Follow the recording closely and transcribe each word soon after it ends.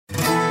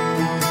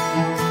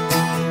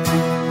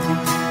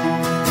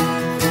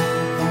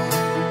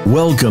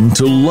Welcome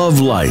to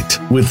Love Light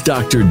with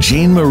Dr.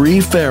 Jean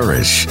Marie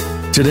Farish.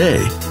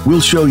 Today,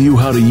 we'll show you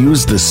how to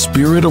use the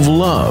spirit of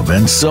love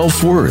and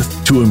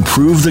self-worth to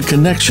improve the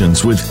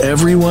connections with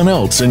everyone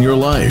else in your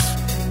life.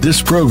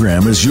 This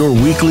program is your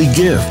weekly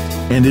gift,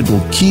 and it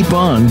will keep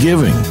on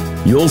giving.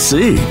 You'll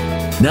see.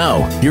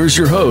 Now, here's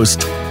your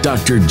host,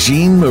 Dr.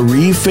 Jean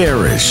Marie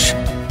Farish.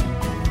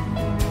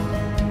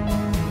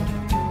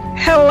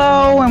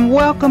 Hello and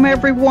welcome,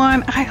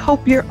 everyone. I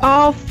hope you're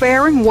all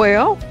faring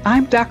well.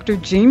 I'm Dr.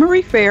 Jean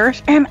Marie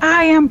Farish, and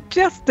I am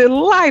just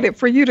delighted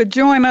for you to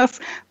join us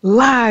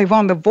live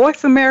on the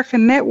Voice America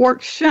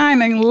Network,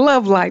 shining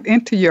love light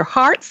into your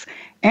hearts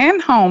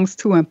and homes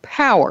to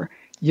empower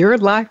your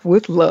life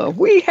with love.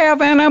 We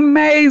have an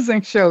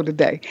amazing show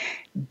today.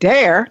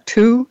 Dare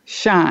to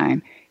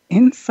Shine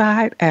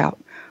Inside Out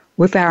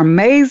with our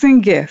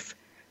amazing guest,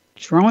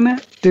 Drona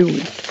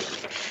Dewey.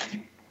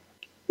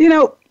 You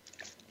know,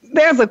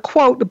 there's a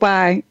quote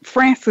by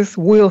Frances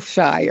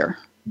Wilshire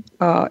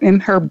in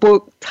her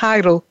book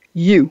titled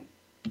You.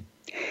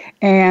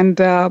 And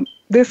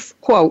this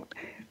quote,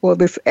 well,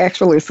 this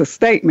actually is a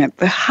statement.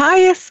 The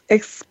highest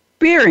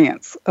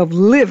experience of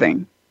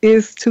living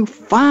is to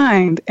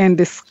find and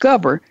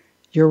discover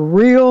your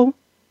real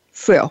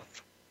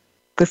self,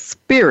 the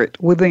spirit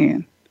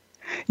within.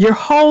 Your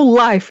whole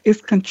life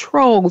is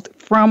controlled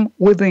from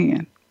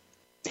within.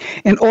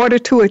 In order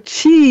to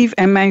achieve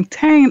and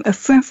maintain a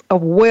sense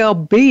of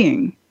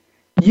well-being,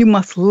 you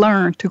must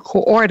learn to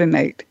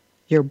coordinate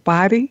your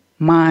body,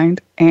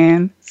 mind,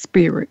 and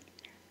spirit.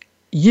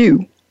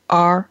 You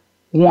are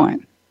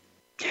one.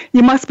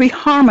 You must be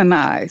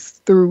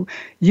harmonized through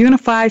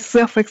unified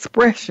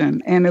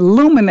self-expression and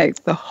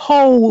illuminate the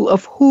whole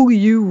of who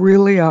you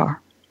really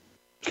are.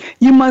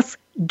 You must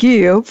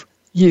give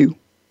you.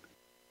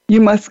 You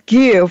must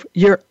give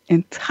your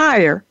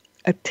entire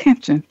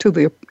attention to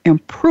the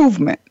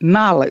improvement,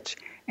 knowledge,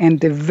 and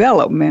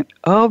development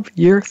of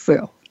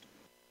yourself.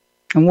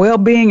 And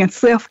well-being and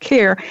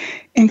self-care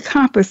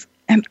encompass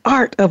an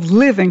art of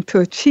living to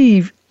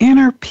achieve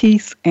inner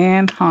peace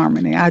and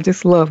harmony. I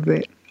just love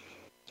that.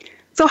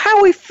 So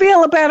how we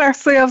feel about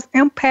ourselves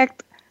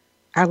impact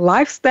our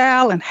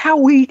lifestyle and how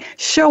we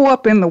show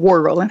up in the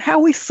world and how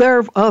we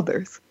serve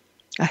others.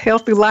 A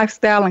healthy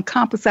lifestyle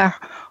encompasses our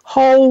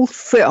whole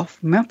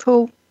self,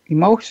 mental,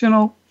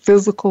 emotional,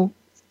 physical,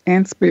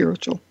 and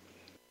spiritual.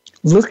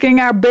 Looking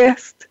our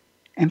best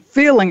and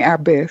feeling our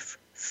best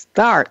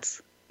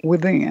starts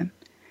within.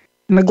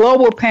 And the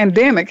global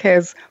pandemic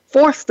has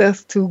forced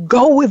us to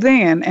go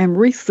within and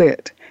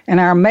reset. And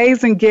our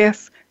amazing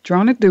guest,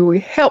 Drona Dewey,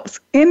 helps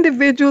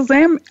individuals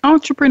and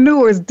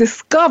entrepreneurs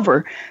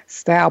discover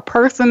style,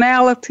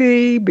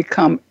 personality,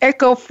 become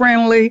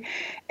eco-friendly,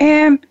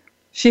 and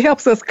she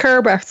helps us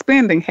curb our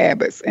spending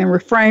habits and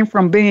refrain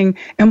from being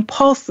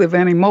impulsive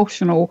and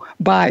emotional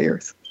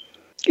buyers.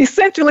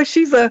 Essentially,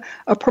 she's a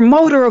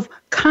promoter of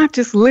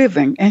conscious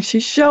living, and she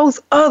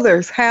shows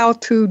others how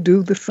to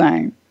do the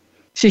same.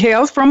 She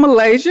hails from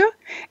Malaysia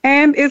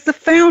and is the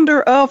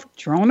founder of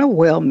Drona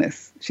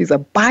Wellness. She's a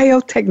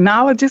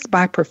biotechnologist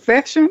by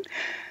profession,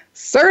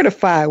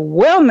 certified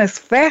wellness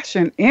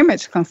fashion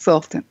image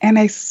consultant, and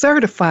a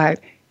certified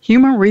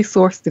human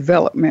resource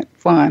development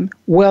fund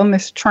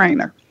wellness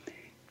trainer,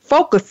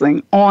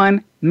 focusing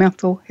on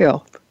mental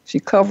health.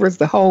 She covers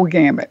the whole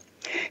gamut.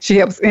 She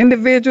helps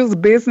individuals,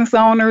 business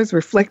owners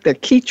reflect their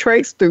key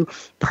traits through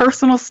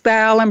personal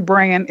style and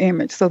brand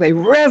image so they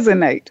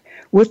resonate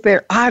with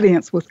their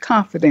audience with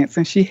confidence.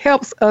 And she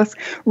helps us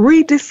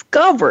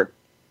rediscover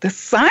the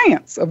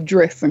science of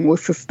dressing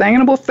with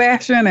sustainable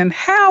fashion and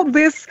how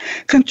this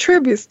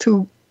contributes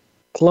to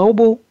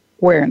global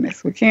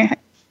awareness. We can't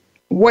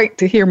wait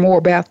to hear more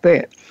about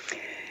that.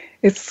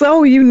 It's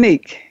so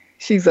unique.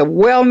 She's a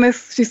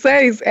wellness, she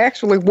says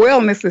actually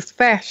wellness is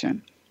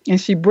fashion. And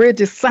she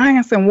bridges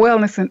science and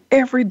wellness in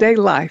everyday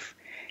life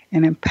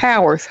and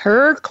empowers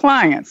her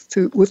clients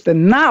with the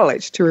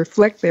knowledge to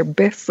reflect their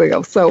best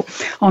selves. So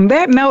on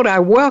that note, I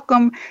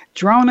welcome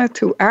Drona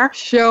to our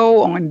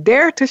show on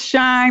Dare to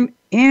Shine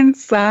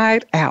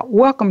Inside Out.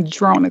 Welcome,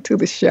 Drona, to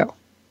the show.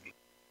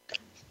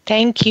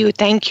 Thank you,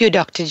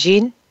 Dr.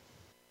 Jean.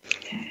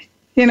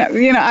 You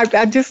know,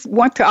 I just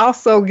want to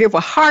also give a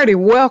hearty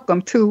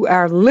welcome to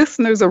our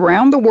listeners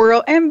around the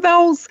world and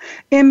those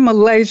in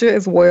Malaysia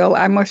as well.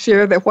 I must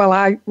share that while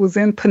I was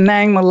in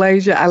Penang,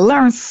 Malaysia, I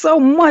learned so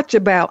much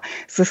about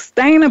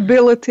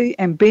sustainability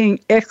and being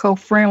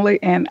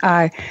eco-friendly, and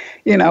I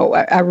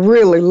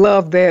really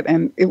loved that,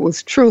 and it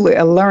was truly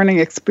a learning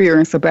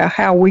experience about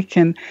how we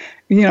can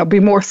be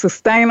more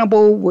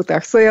sustainable with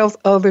ourselves,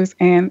 others,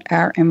 and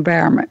our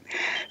environment.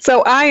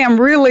 So I am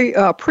really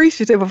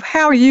appreciative of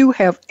how you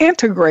have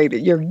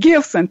integrated your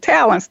gifts and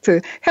talents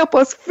to help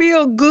us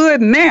feel good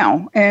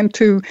now and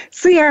to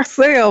see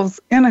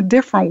ourselves in a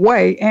different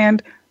way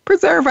and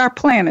preserve our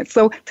planet.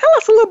 So tell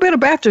us a little bit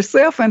about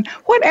yourself and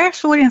what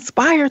actually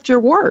inspired your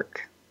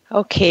work.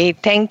 Okay,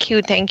 thank you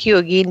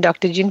again,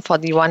 Dr. Jean, for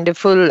the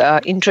wonderful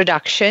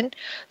introduction.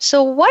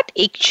 So what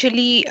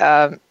actually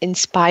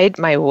inspired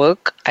my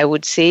work, I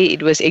would say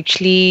it was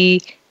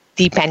actually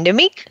the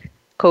pandemic,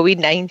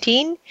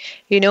 COVID-19.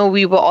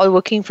 We were all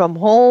working from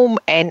home,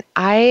 and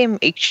I am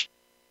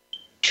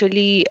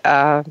actually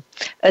a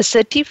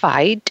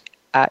certified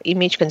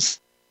image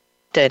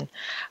consultant.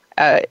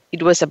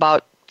 It was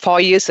about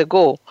 4 years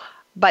ago.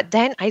 But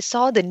then I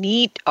saw the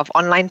need of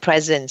online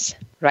presence,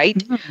 right?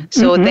 Mm-hmm.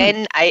 So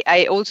then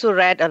I also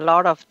read a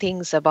lot of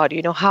things about,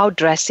 how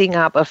dressing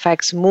up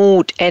affects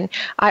mood. And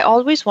I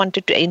always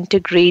wanted to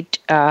integrate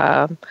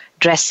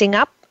dressing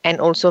up and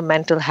also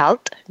mental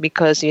health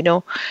because,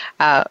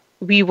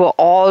 we were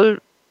all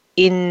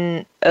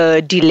in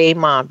a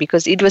dilemma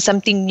because it was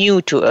something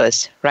new to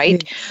us,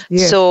 right?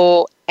 Yes.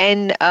 So,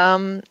 and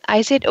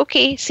I said,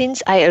 okay,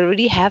 since I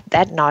already have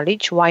that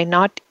knowledge, why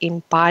not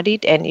impart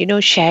it and,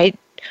 share it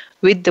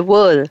with the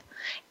world?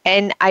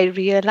 And I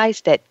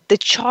realized that the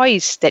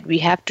choice that we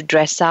have to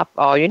dress up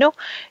or,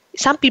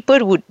 some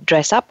people would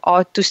dress up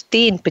or to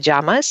stay in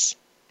pajamas,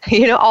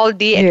 all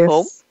day at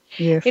home.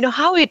 Yes.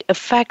 How it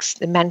affects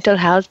the mental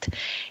health.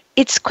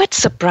 It's quite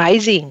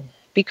surprising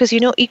because,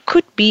 it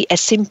could be as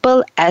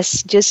simple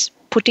as just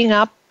putting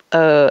up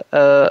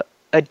a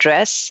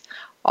dress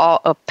or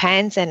a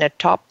pants and a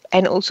top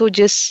and also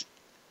just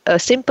a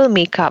simple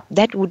makeup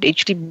that would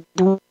actually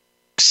boost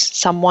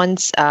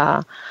someone's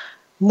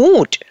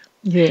mood.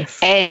 Yes.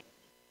 And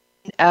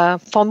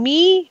for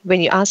me,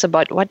 when you ask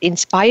about what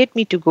inspired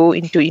me to go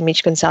into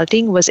image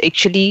consulting was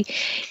actually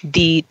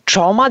the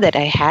trauma that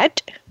I had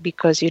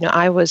because,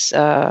 I was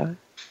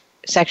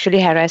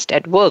sexually harassed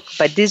at work,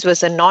 but this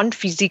was a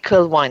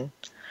non-physical one.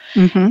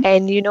 Mm-hmm.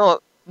 And,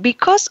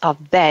 because of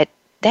that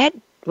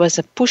was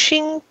a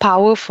pushing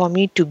power for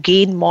me to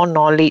gain more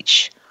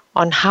knowledge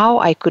on how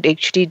I could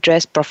actually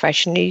dress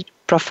professionally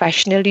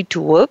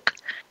to work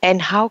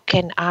and how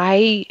can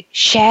I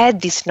share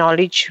this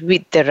knowledge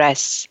with the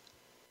rest.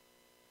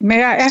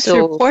 May I ask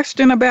you a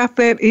question about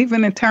that,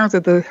 even in terms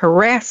of the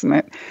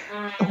harassment?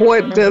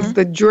 What does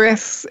the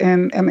dress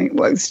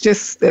it's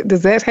just,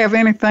 does that have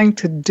anything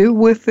to do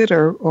with it,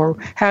 or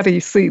how do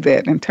you see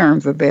that in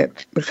terms of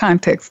that, the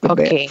context of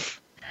that?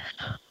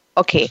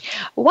 Okay.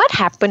 What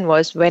happened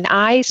was when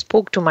I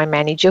spoke to my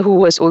manager, who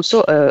was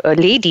also a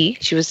lady,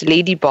 she was a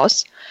lady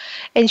boss,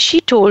 and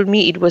she told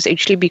me it was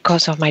actually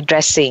because of my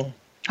dressing.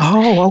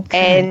 Oh,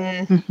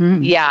 okay.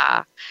 And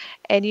yeah,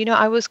 and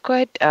I was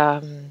quite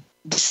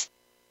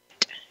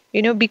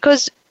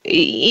because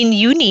in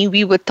uni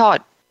we were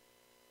taught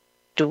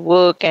to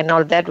work and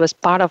all that was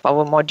part of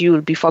our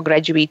module before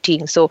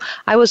graduating. So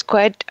I was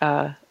quite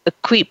well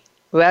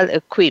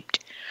equipped.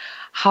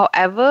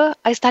 However,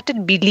 I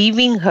started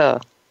believing her,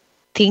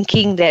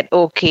 thinking that,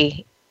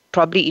 okay,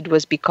 probably it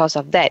was because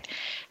of that.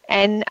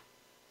 And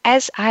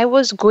as I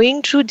was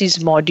going through these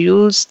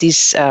modules,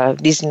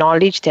 this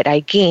knowledge that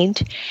I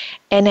gained,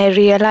 and I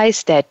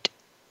realized that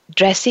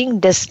dressing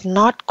does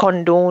not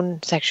condone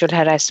sexual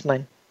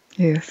harassment.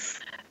 Yes.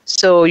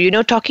 So,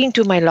 talking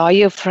to my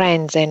lawyer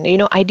friends and,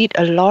 I did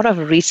a lot of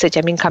research.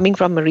 Coming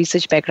from a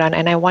research background,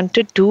 and I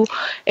wanted to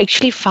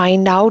actually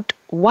find out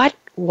what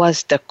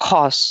was the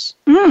cause.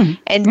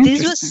 And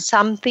this was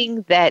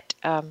something that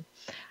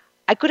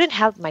I couldn't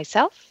help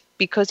myself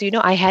because,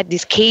 I had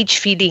these cage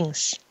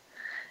feelings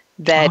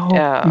that,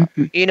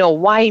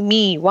 why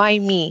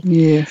me?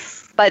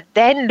 Yes. But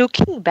then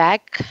looking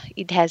back,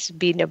 it has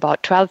been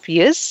about 12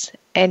 years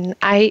and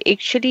I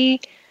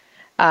actually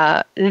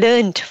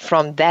learned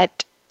from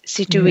that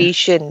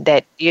situation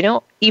that,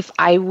 if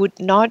I would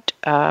not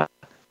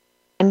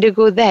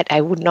undergo that,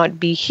 I would not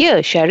be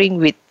here sharing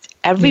with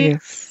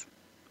everyone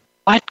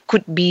what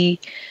could be,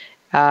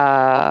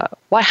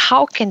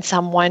 how can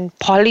someone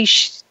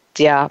polish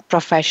their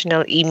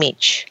professional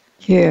image.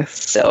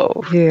 Yes.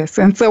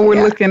 And so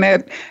we're looking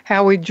at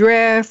how we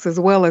dress as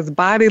well as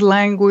body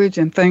language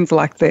and things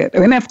like that.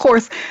 And of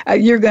course,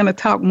 you're going to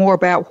talk more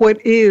about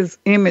what is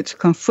image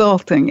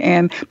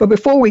consulting. But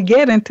before we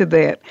get into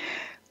that,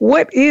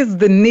 what is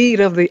the need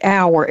of the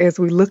hour as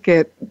we look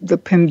at the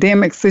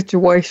pandemic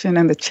situation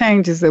and the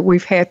changes that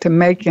we've had to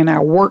make in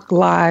our work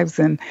lives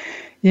and,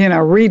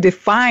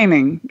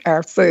 redefining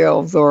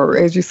ourselves, or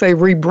as you say,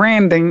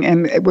 rebranding,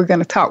 and we're going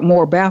to talk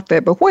more about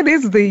that. But what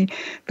is the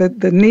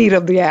need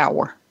of the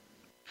hour?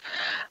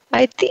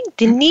 I think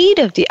the need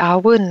of the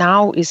hour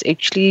now is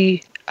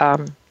actually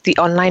the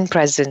online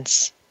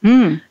presence.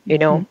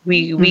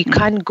 We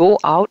can't go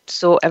out,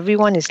 so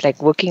everyone is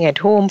like working at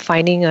home,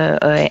 finding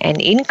an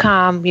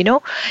income,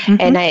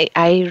 and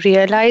I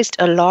realized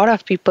a lot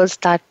of people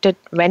started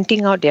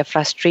venting out their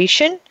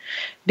frustration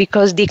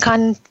because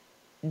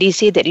they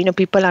say that,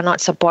 people are not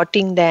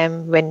supporting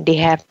them when they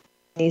have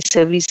any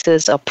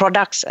services or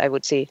products, I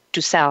would say,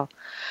 to sell.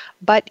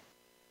 But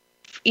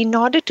in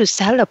order to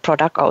sell a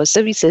product or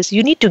services,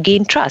 you need to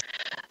gain trust.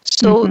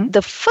 So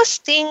the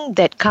first thing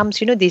that comes,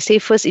 they say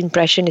first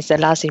impression is the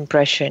last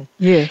impression.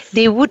 Yes.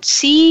 They would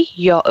see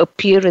your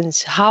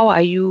appearance. How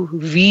are you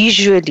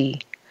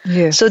visually?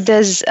 Yes. So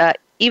there's,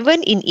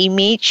 even in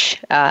image,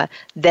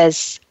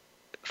 there's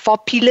 4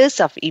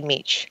 pillars of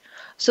image.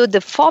 So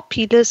the 4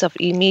 pillars of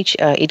image,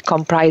 it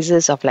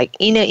comprises of like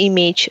inner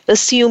image,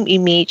 assume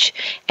image,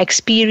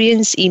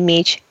 experience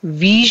image,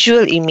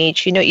 visual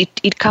image.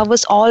 It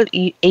covers all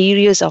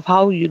areas of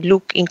how you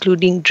look,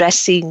 including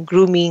dressing,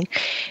 grooming,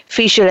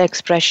 facial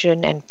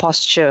expression, and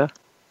posture.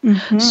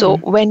 Mm-hmm. So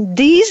when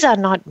these are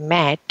not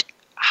met,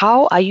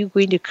 how are you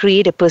going to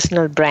create a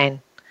personal brand?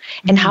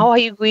 And how are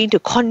you going to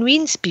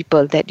convince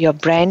people that your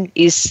brand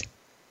is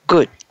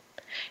good?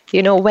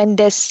 When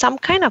there's some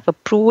kind of a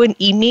proven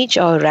image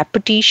or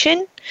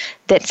reputation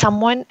that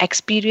someone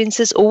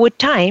experiences over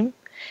time,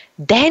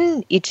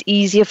 then it's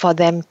easier for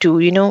them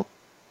to,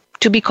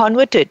 to be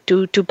converted,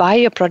 to buy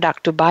your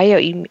product, to buy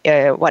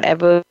your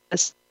whatever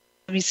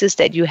services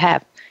that you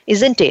have,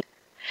 isn't it?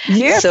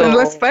 Yes, and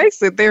let's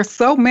face it, there's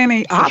so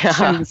many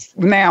options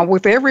now.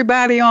 With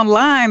everybody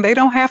online, they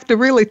don't have to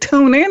really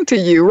tune into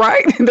you,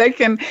 right? They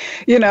can,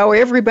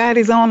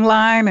 everybody's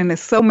online and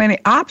there's so many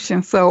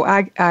options. So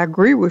I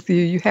agree with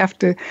you. You have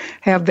to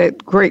have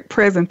that great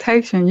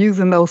presentation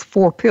using those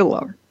 4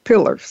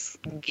 pillars.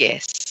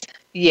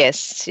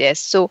 Yes.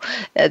 So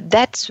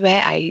that's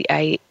where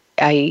I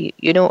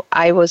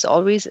was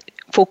always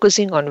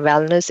focusing on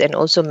wellness and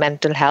also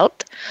mental health.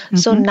 Mm-hmm.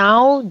 So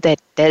now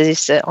that there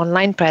is an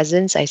online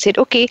presence, I said,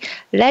 okay,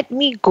 let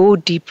me go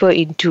deeper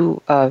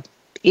into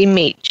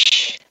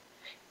image,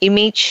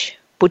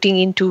 putting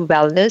into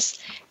wellness,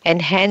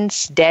 and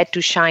hence Dare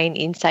to Shine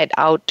Inside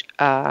Out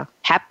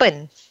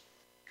happen.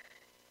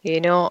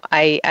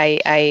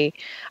 I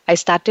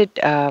started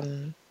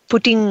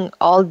putting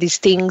all these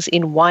things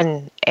in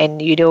one,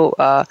 and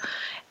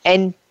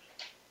and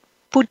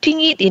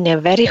putting it in a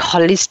very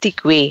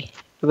holistic way,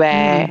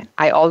 where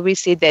I always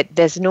say that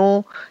there's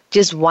no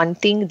just one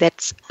thing,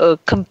 that's a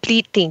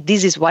complete thing.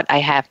 This is what I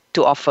have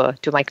to offer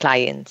to my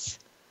clients.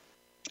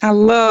 I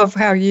love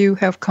how you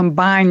have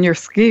combined your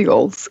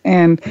skills,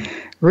 and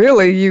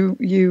really you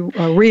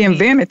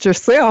reinvented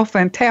yourself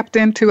and tapped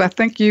into, I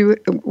think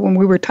when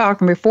we were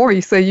talking before,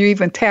 you said you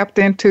even tapped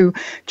into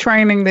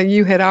training that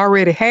you had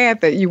already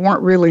had that you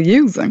weren't really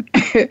using.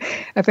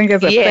 I think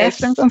as a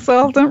fashion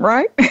consultant,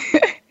 right?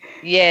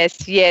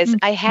 Yes.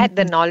 I had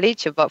the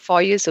knowledge about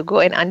 4 years ago,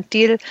 and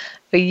until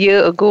a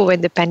year ago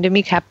when the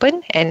pandemic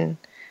happened, and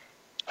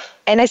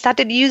I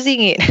started using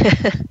it.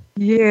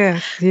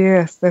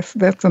 Yes,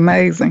 that's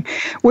amazing.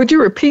 Would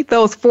you repeat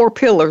those 4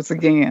 pillars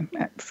again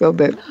so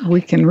that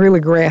we can really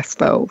grasp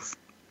those?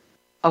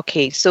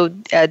 Okay, so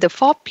the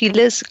 4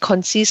 pillars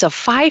consist of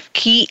 5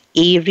 key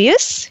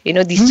areas,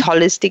 this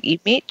holistic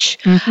image.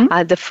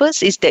 Mm-hmm. The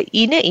first is the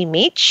inner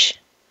image.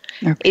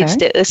 Okay. It's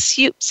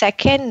the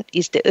second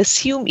is the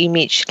assume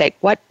image, like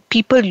what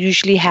people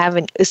usually have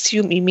an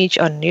assume image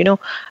on,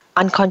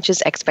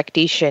 unconscious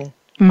expectation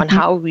on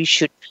how we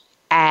should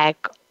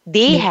act.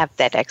 They have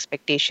that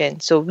expectation.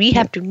 So we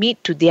have to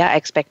meet to their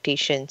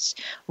expectations.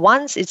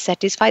 Once it's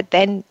satisfied,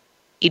 then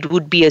it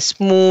would be a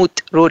smooth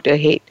road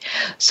ahead.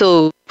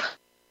 So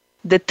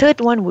the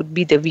third one would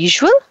be the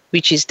visual,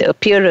 which is the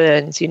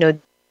appearance, the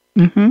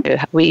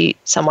way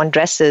someone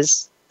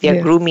dresses, their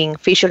grooming,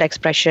 facial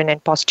expression,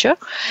 and posture.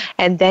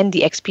 And then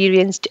the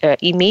experienced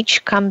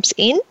image comes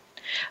in,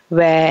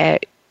 where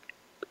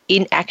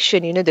in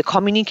action, the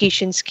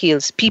communication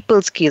skills,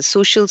 people skills,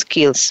 social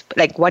skills,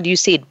 like what you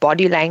said,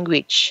 body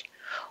language,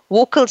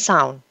 vocal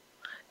sound.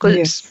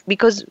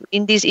 Because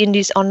in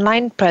this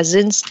online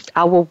presence,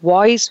 our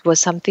voice was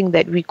something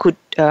that we could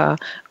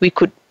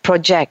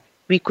project,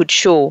 we could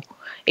show.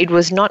 It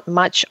was not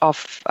much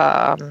of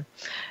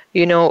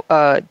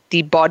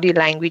the body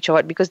language,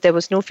 or because there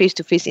was no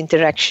face-to-face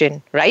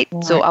interaction, right?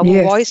 So our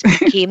voice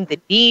became the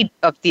need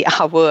of the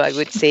hour, I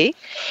would say.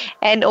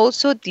 And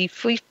also the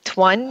fifth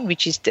one,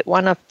 which is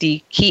one of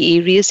the key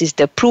areas, is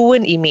the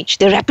proven image,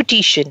 the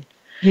repetition.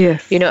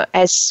 Yes.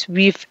 As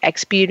we've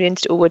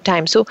experienced over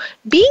time. So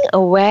being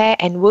aware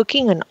and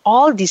working on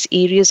all these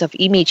areas of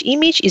image.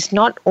 Image is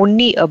not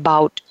only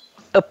about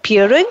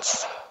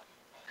appearance,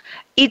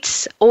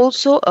 it's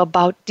also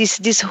about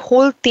this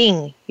whole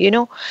thing,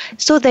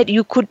 so that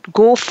you could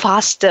go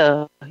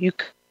faster, you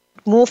could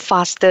move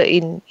faster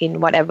in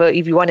whatever.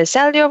 If you want to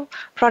sell your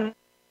product,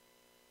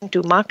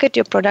 to market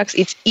your products,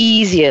 it's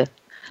easier.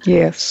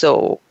 Yes.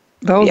 So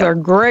those are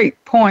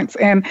great points.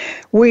 And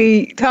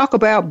we talk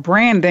about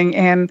branding,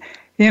 and,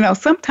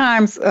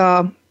 sometimes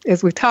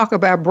as we talk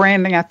about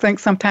branding, I think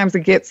sometimes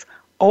it gets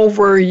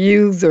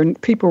overused, or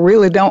people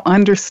really don't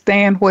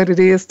understand what it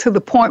is, to the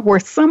point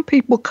where some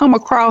people come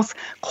across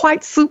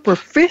quite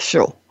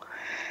superficial,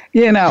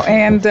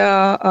 and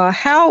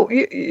how,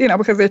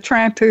 because they're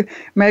trying to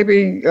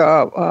maybe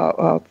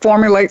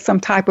formulate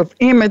some type of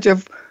image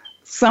of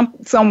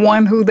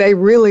someone who they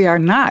really are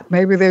not.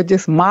 Maybe they're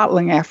just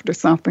modeling after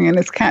something, and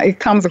it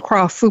comes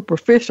across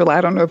superficial.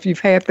 I don't know if you've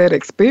had that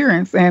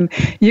experience, and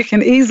you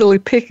can easily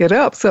pick it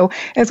up. So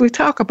as we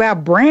talk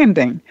about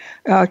branding,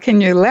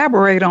 can you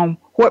elaborate on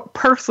what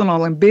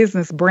personal and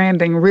business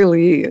branding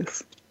really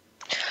is,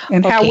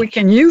 and how we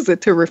can use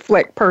it to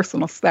reflect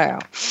personal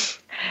style?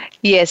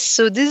 Yes,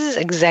 so this is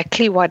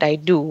exactly what I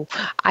do.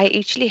 I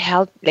actually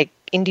help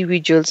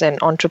individuals and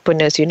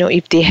entrepreneurs,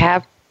 if they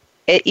have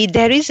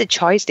there is a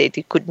choice that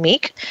they could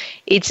make.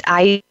 It's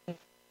either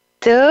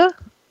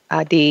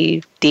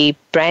they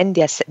brand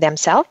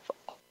themselves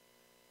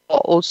or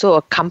also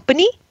a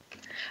company.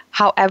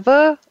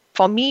 However,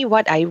 for me,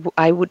 what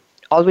I would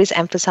always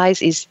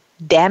emphasize is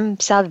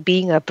themselves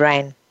being a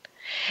brand.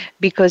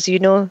 Because,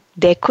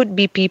 there could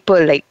be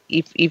people, like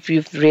if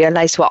you've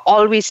realized, who are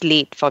always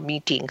late for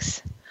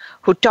meetings,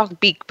 who talk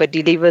big but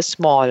deliver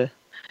small,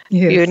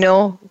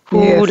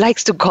 who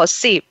likes to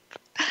gossip.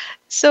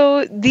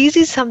 So this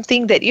is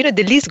something that,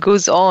 the list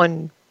goes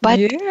on. But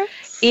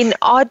in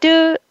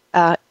order,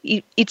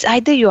 it's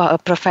either you are a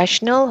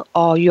professional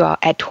or you are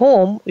at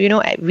home,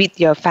 with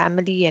your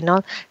family and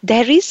all,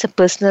 there is a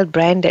personal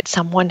brand that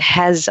someone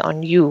has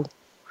on you.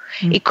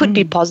 Mm-hmm. It could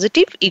be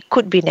positive, it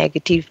could be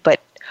negative, but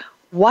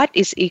what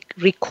is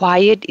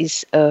required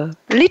is a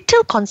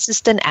little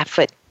consistent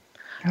effort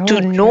to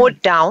note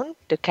down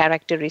the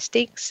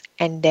characteristics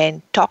and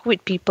then talk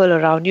with people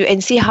around you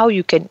and see how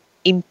you can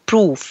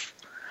improve.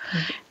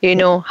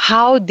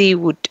 How they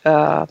would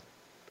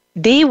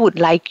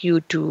like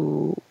you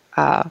to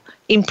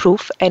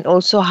improve, and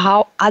also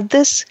how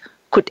others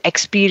could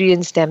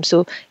experience them.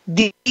 So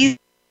this is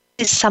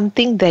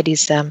something that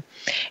is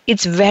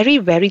it's very,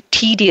 very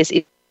tedious.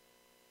 It's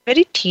a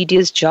very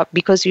tedious job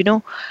because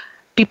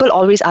people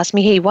always ask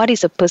me, hey, what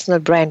is a personal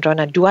brand,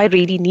 Rona? Do I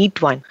really need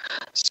one?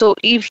 So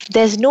if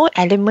there's no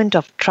element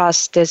of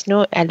trust, there's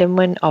no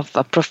element of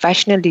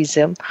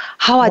professionalism,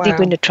 how are they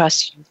going to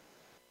trust you?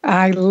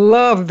 I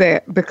love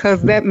that,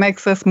 because that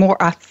makes us more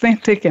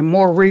authentic and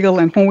more real.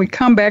 And when we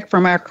come back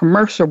from our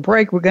commercial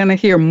break, we're going to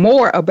hear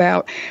more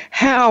about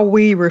how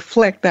we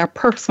reflect our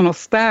personal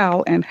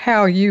style and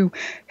how you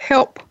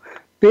help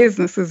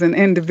businesses and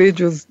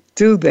individuals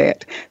do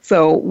that.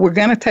 So we're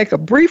going to take a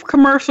brief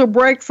commercial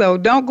break, so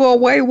don't go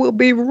away. We'll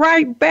be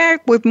right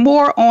back with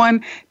more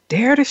on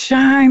Dare to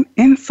Shine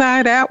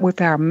Inside Out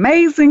with our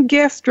amazing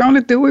guest,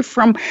 Rona Dewey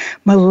from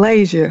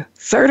Malaysia,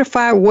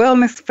 certified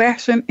wellness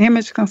fashion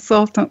image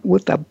consultant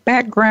with a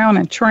background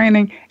and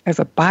training as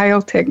a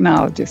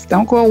biotechnologist.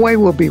 Don't go away.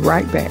 We'll be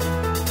right back.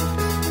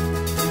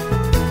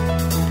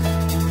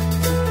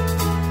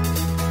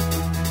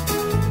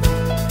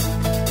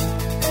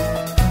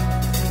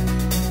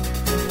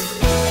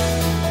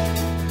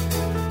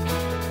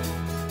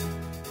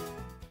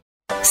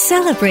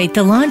 Celebrate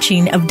the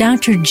launching of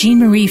Dr. Jean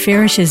Marie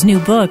Farish's new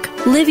book,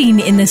 Living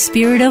in the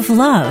Spirit of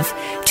Love,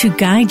 to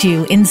guide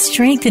you in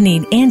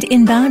strengthening and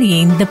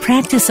embodying the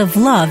practice of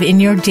love in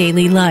your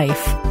daily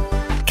life.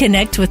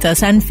 Connect with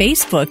us on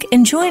Facebook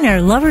and join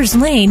our Lover's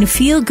Lane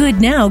Feel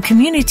Good Now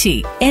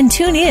community, and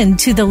tune in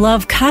to the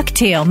Love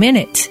Cocktail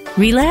Minute.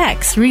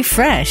 Relax,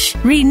 refresh,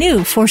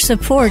 renew for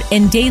support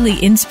and daily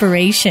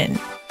inspiration.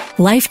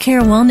 Life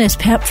Care Wellness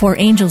Pep for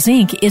Angels,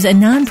 Inc. is a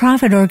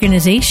nonprofit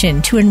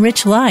organization to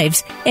enrich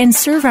lives and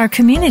serve our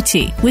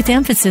community, with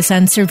emphasis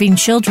on serving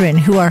children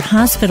who are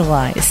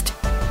hospitalized.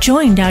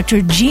 Join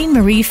Dr. Jean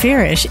Marie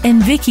Farish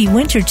and Vicki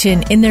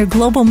Winterton in their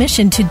global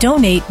mission to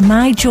donate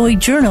My Joy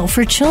Journal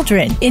for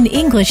children in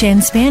English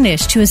and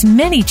Spanish to as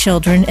many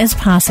children as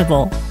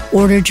possible.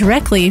 Order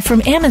directly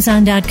from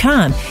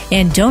Amazon.com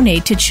and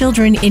donate to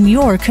children in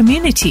your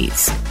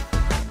communities.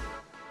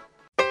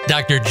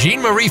 Dr.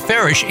 Jean Marie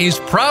Farish is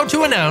proud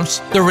to announce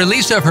the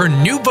release of her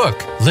new book,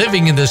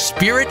 Living in the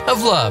Spirit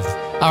of Love,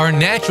 Our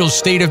Natural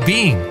State of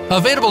Being,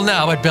 available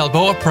now at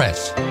Balboa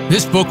Press.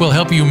 This book will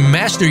help you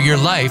master your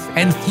life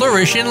and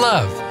flourish in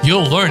love.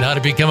 You'll learn how to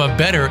become a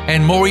better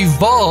and more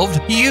evolved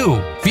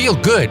you. Feel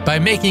good by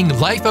making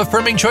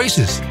life-affirming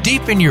choices.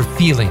 Deepen your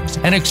feelings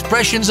and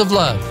expressions of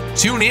love.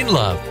 Tune in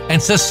love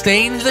and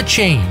sustain the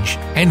change.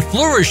 And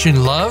flourish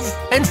in love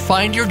and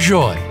find your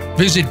joy.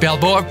 Visit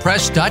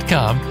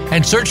BalboaPress.com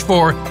and search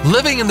for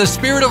Living in the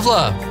Spirit of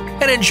Love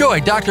and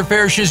enjoy Dr.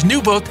 Farish's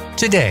new book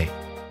today.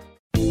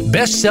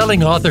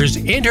 Best-selling Authors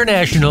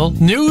International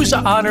news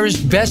honors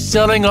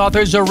best-selling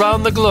authors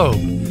around the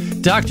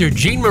globe. Dr.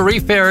 Jean Marie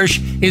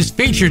Farish is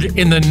featured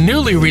in the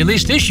newly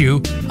released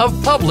issue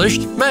of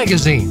Published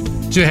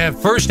Magazine. To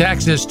have first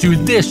access to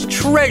this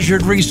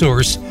treasured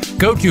resource,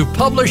 go to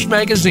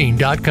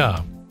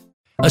PublishedMagazine.com.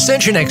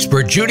 Ascension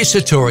expert Judy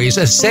Satori's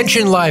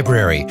Ascension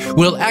Library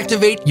will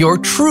activate your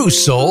true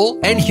soul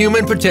and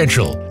human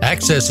potential.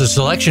 Access a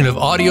selection of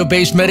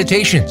audio-based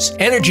meditations,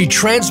 energy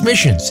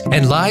transmissions,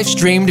 and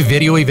live-streamed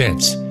video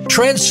events.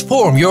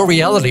 Transform your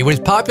reality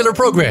with popular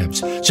programs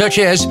such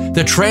as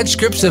the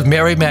transcripts of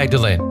Mary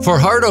Magdalene for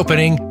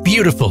heart-opening,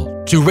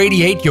 beautiful, to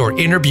radiate your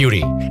inner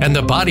beauty, and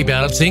the body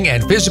balancing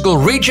and physical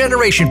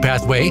regeneration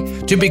pathway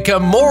to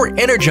become more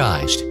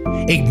energized.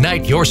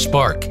 Ignite your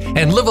spark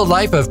and live a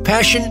life of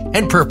passion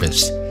and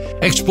purpose.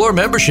 Explore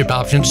membership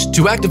options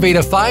to activate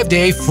a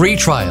 5-day free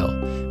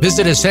trial.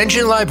 Visit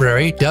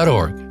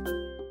ascensionlibrary.org.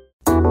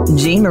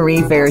 Jean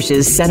Marie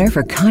Farish's Center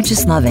for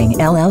Conscious Loving,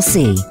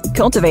 LLC,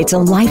 cultivates a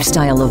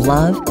lifestyle of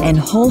love and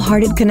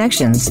wholehearted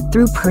connections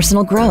through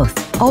personal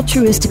growth,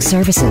 altruistic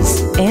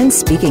services, and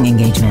speaking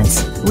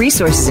engagements.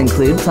 Resources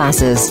include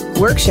classes,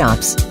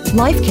 workshops,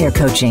 life care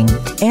coaching,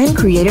 and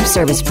creative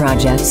service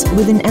projects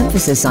with an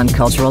emphasis on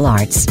cultural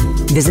arts.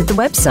 Visit the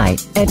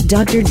website at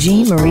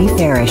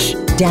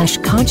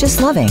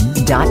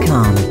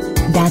drjeanmariefarish-consciousloving.com.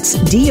 That's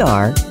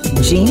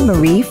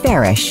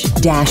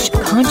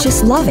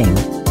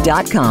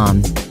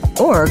drjeanmariefarish-consciousloving.com.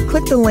 Or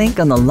click the link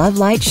on the Love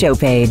Light show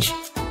page.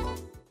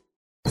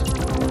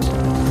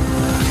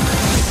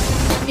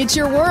 It's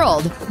your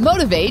world.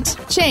 Motivate,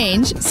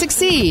 change,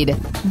 succeed.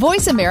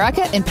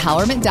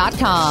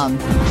 VoiceAmericaEmpowerment.com.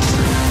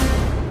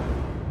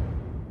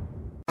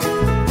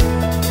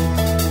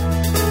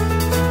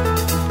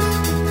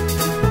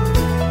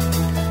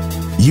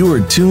 You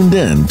are tuned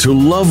in to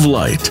Love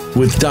Light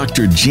with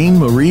Dr. Jean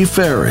Marie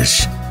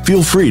Farish.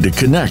 Feel free to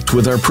connect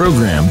with our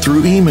program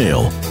through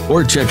email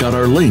or check out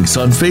our links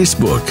on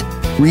Facebook.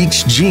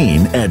 Reach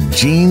Jean at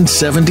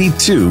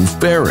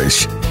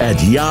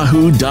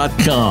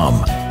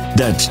Jean72Farish@yahoo.com.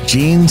 That's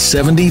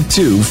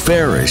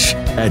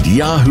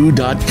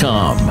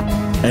Jean72Farish@yahoo.com.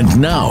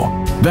 And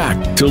now,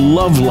 back to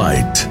Love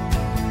Light.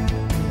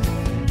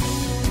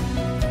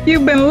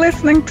 You've been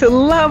listening to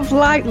Love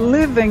Light,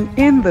 Living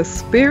in the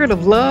Spirit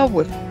of Love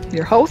with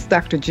your host,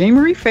 Dr. Jean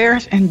Marie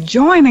Farish, and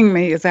joining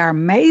me is our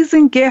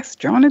amazing guest,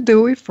 Joanna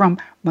Dewey from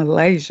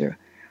Malaysia.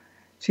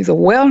 She's a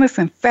wellness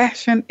and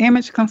fashion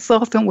image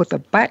consultant with a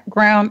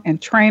background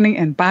and training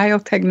in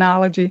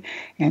biotechnology,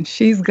 and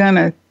she's going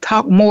to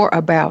talk more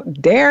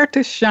about Dare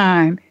to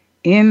Shine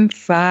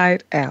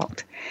Inside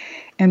Out.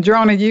 And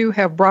Joanna, you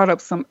have brought up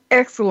some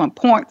excellent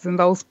points, and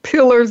those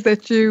pillars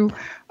that you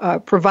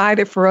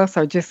provided for us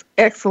are just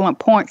excellent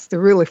points to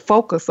really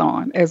focus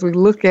on as we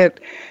look at,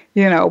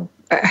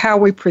 how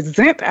we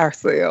present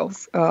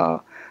ourselves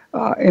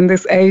in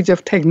this age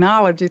of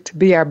technology to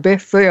be our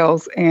best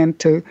selves and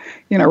to,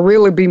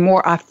 really be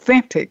more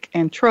authentic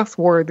and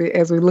trustworthy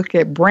as we look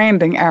at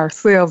branding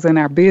ourselves and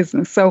our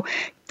business. So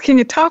can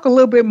you talk a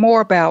little bit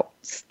more about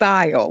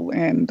style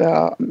and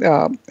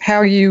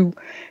how you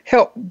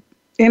help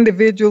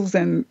individuals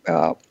and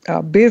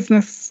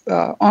business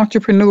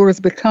entrepreneurs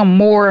become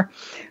more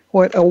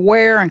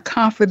aware and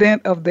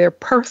confident of their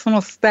personal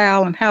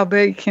style and how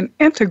they can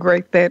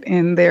integrate that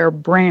in their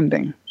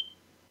branding?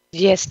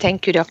 Yes,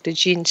 thank you, Dr.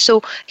 Jean.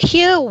 So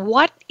here,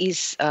 what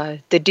is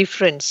the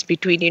difference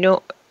between,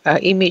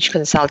 image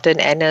consultant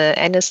and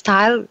a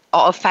style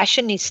or a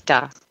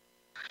fashionista?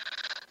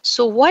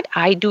 So what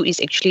I do is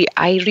actually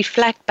I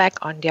reflect back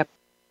on their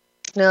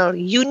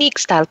unique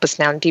style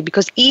personality,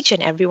 because each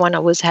and every one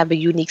of us have a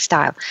unique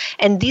style,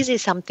 and this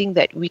is something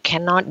that we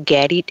cannot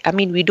get it. I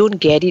mean, we don't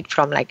get it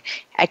from like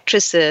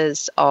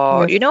actresses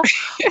or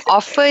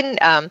often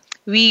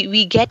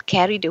we get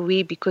carried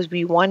away because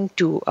we want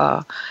to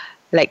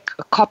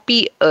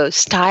copy a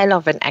style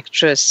of an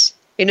actress.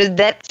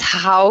 That's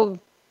how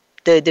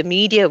the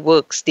media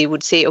works. They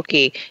would say,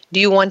 okay, do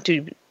you want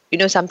to,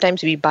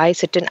 sometimes we buy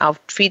certain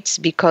outfits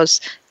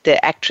because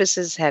the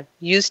actresses have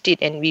used it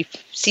and we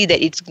see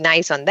that it's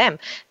nice on them.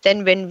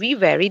 Then when we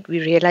wear it, we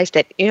realize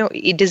that,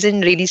 it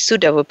doesn't really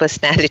suit our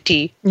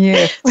personality.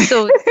 Yeah.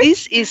 So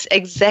this is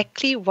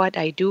exactly what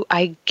I do.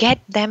 I get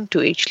them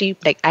to actually,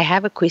 I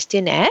have a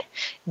questionnaire.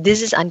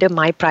 This is under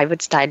my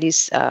private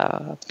stylist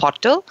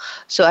portal.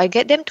 So I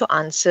get them to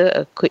answer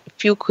a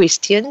few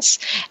questions,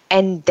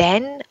 and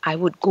then I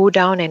would go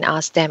down and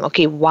ask them,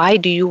 okay, why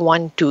do you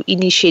want to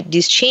initiate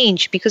this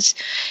change? Because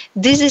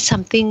this is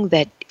something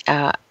that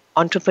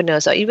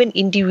entrepreneurs or even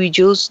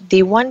individuals,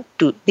 they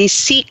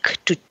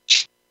seek to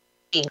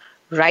change,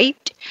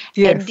 right?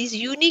 Yes. And this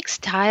unique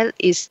style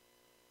is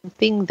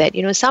something that,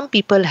 some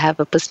people have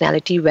a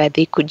personality where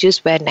they could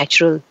just wear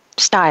natural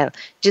style,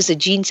 just a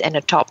jeans and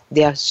a top.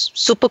 They are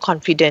super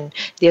confident.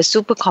 They are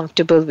super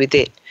comfortable with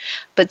it.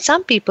 But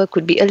some people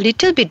could be a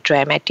little bit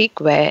dramatic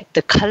where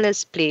the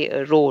colors play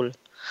a role.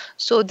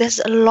 So there's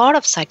a lot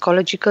of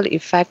psychological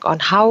effect on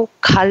how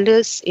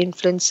colors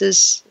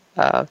influences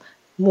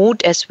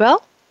mood as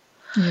well.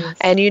 Yes.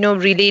 And,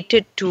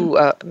 related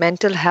to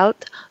mental health.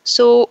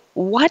 So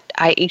what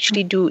I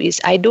actually do is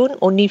I don't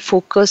only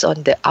focus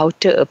on the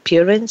outer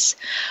appearance,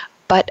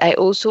 but I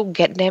also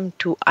get them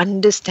to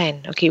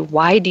understand, okay,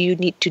 why do you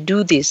need to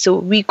do this? So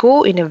we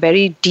go in a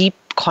very deep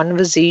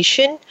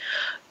conversation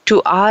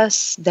to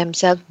ask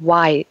themselves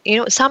why.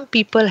 Some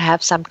people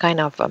have some kind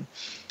of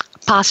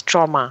past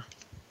trauma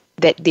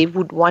that they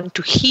would want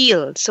to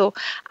heal. So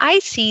I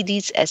see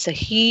this as a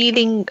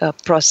healing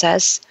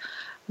process,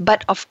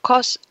 but of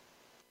course,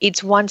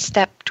 it's one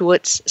step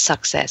towards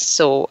success.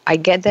 So I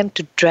get them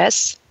to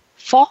dress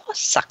for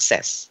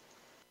success.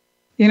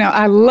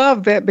 I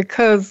love that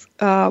because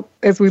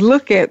as we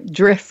look at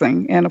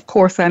dressing, and of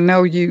course I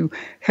know you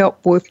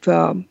help with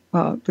the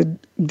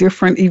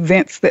different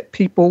events that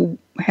people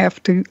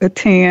have to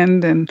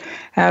attend and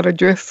how to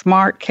dress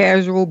smart,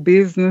 casual,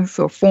 business,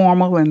 or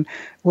formal, and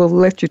we'll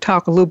let you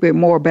talk a little bit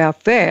more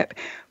about that.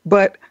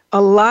 But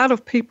a lot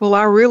of people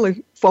are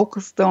really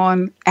focused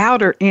on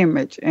outer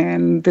image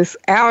and this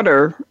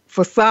outer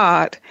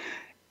facade.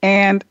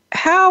 And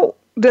how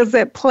does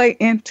that play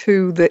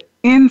into the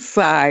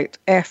inside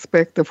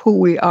aspect of who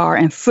we are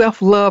and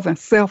self-love and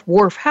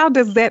self-worth, how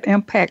does that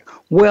impact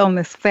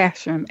wellness,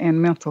 fashion,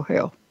 and mental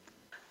health?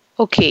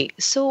 Okay,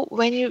 so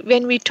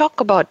when we talk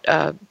about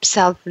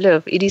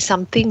self-love, it is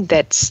something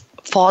that's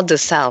for the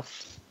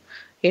self.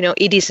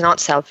 It is not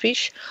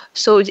selfish.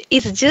 So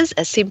it's just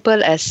as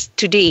simple as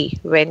today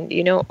when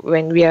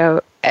we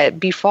are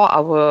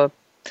before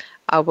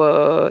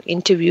our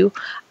interview,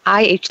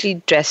 I actually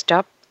dressed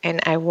up and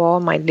I wore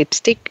my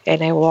lipstick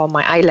and I wore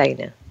my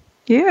eyeliner.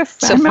 Yes.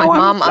 So my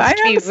mom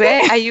asked me,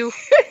 where are you?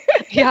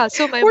 Yeah.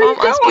 So my mom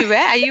asked me,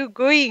 where are you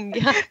going?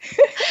 Yeah.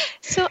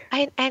 So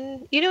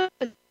and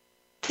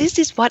this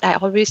is what I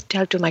always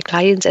tell to my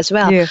clients as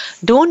well. Yes.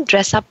 Don't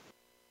dress up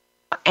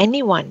for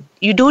anyone.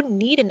 You don't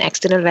need an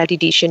external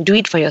validation. Do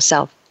it for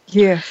yourself.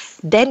 Yes.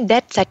 Then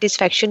that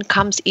satisfaction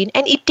comes in,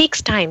 and it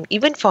takes time.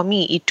 Even for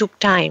me, it took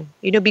time,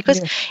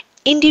 because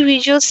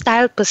individual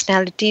style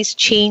personalities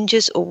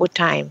changes over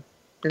time.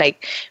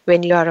 Like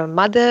when you are a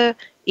mother,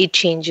 it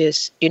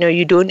changes.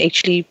 You don't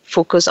actually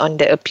focus on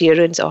the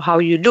appearance or how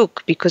you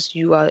look because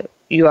you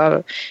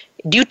are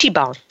duty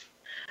bound.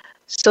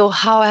 So,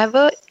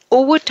 however,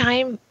 over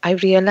time, I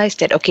realized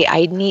that, okay,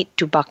 I need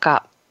to buck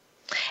up.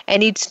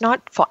 And it's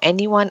not for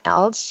anyone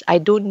else. I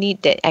don't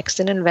need that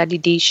external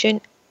validation.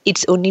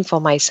 It's only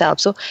for myself.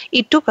 So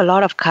it took a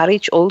lot of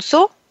courage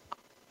also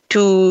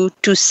to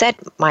set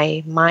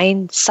my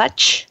mind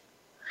such.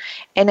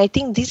 And I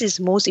think this is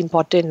most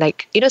important.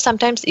 Like,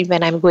 sometimes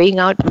when I'm going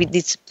out with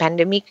this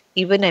pandemic,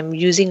 even I'm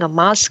using a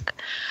mask,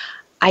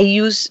 I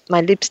use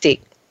my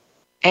lipstick.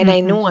 And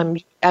I know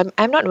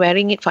I'm not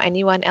wearing it for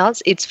anyone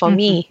else. It's for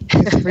me.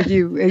 It's for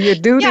you. And your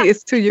duty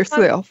is to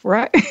yourself,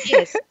 right?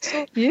 Yes.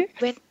 So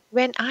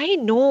when I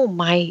know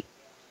my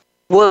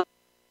work,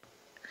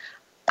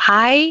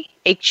 I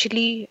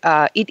actually,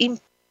 it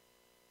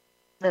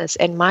impacts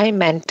and my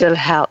mental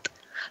health.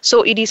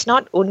 So it is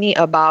not only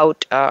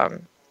about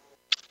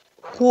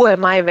who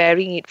am I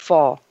wearing it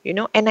for,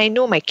 and I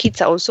know my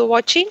kids are also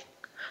watching.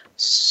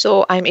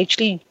 So I'm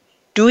actually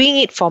doing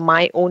it for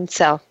my own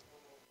self.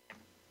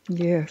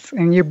 Yes,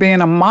 and you're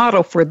being a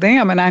model for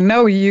them. And I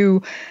know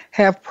you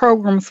have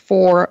programs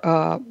for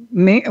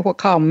men, what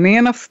called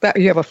Men of Style.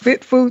 You have a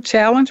Fit Food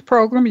Challenge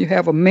program. You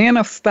have a Men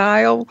of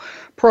Style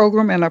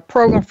program and a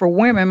program for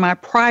women, My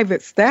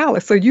Private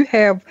Stylist. So you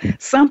have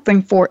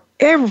something for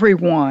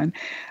everyone.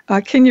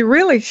 Can you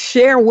really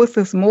share with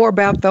us more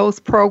about those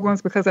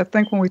programs? Because I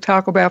think when we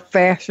talk about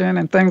fashion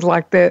and things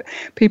like that,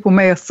 people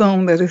may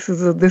assume that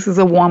this is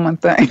a woman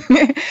thing,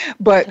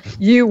 but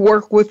you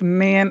work with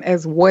men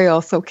as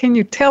well. So can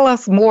you tell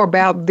us more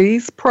about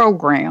these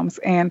programs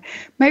and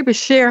maybe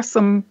share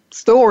some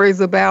stories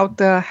about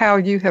how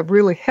you have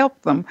really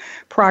helped them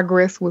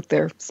progress with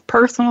their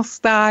personal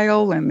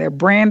style and their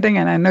branding?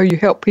 And I know you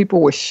help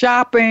people with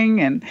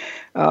shopping and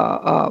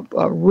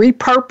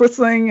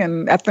repurposing,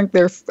 and I think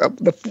there's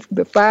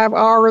the 5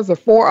 R's or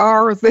 4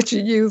 R's that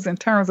you use in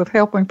terms of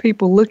helping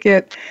people look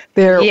at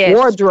their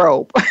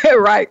wardrobe,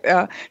 right?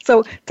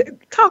 So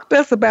talk to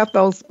us about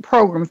those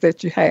programs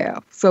that you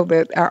have so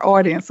that our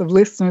audience of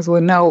listeners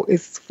will know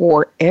it's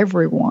for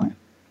everyone.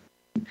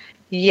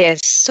 Yes.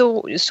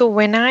 So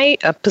when I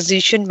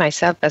position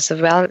myself as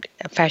a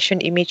fashion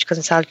image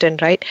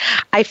consultant, right,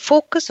 I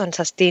focus on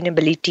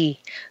sustainability.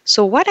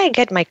 So what I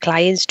get my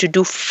clients to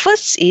do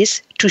first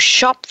is to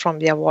shop from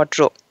their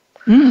wardrobe.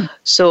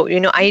 So,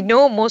 I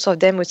know most of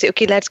them would say,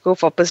 okay, let's go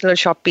for personal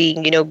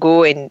shopping,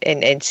 go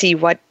and see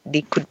what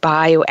they could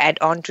buy or add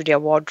on to their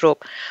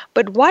wardrobe.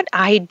 But what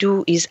I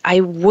do is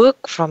I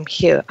work from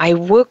here. I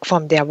work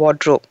from their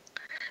wardrobe.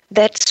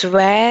 That's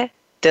where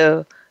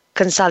the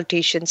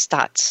consultation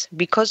starts,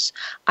 because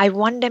I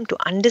want them to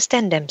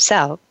understand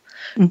themselves,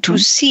 to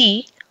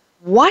see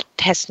what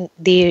is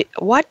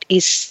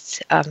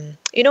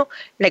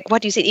like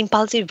what you said,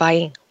 impulsive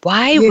buying.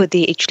 Why were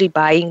they actually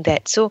buying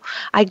that? So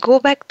I go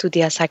back to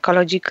their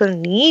psychological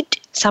need.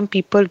 Some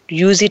people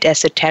use it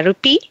as a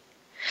therapy,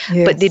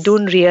 but they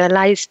don't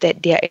realize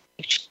that they are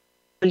actually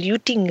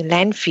polluting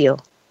landfill.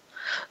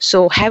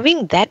 So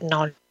having that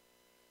knowledge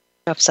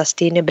of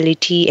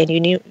sustainability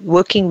and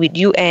working with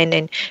UN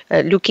and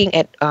looking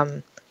at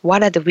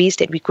what are the ways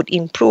that we could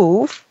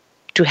improve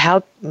to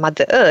help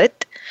Mother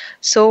Earth.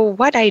 So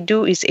what I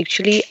do is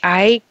actually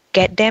I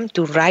get them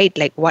to write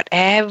like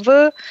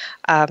whatever,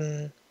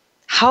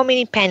 how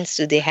many pants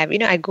do they have?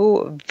 I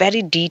go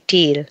very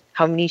detailed.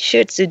 How many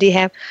shirts do they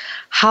have?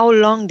 How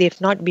long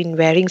they've not been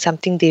wearing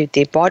something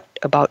they bought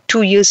about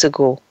 2 years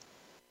ago.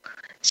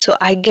 So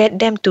I get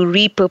them to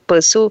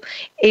repurpose. So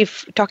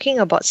if talking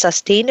about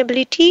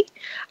sustainability,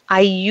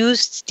 I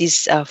used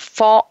this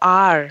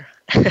 4R.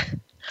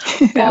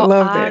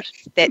 4R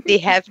that they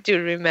have to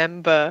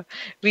remember,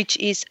 which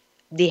is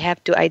they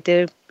have to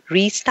either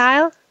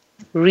restyle,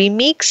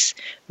 remix,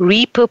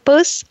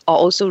 repurpose, or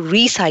also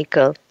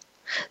recycle.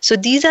 So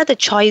these are the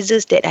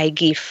choices that I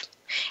give.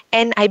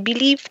 And I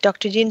believe,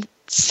 Dr. Jean,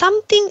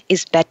 something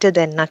is better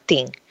than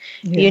nothing.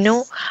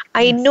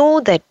 I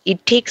know that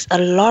it takes a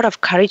lot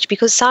of courage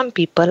because some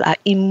people are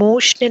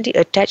emotionally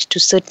attached to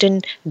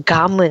certain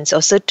garments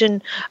or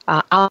certain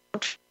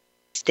outfits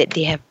that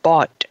they have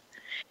bought.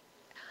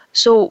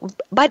 So,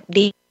 but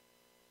they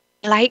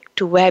like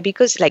to wear,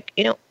 because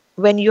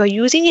when you are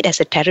using it as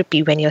a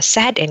therapy, when you're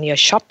sad and you're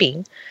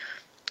shopping,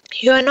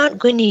 you are not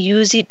going to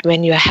use it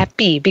when you're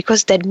happy,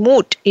 because that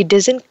mood, it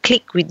doesn't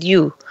click with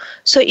you.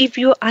 So if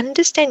you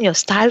understand your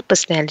style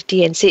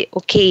personality and say,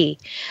 okay,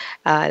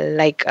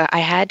 I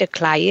had a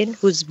client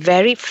who's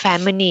very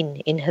feminine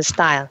in her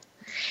style,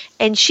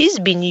 and she's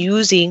been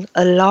using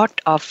a lot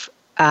of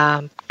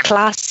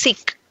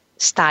classic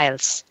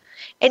styles,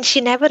 and she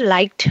never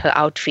liked her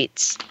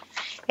outfits.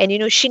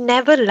 And, she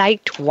never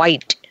liked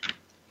white.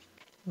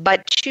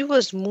 But she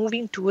was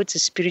moving towards a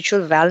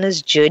spiritual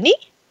wellness journey,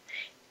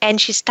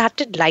 and she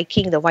started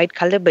liking the white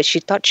color, but she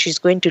thought she's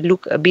going to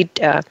look a bit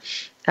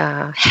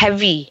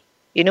heavy,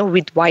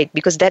 with white,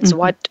 because that's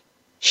what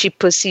she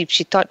perceived.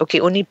 She thought, okay,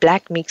 only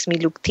black makes me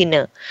look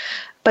thinner.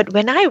 But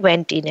when I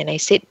went in and I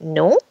said,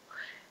 no,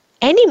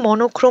 any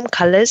monochrome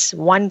colors,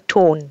 one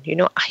tone,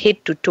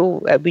 head to toe,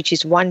 which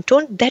is one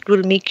tone, that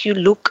will make you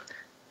look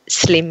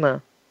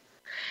slimmer.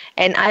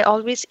 And I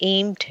always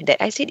aimed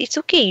that. I said, it's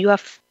okay, you are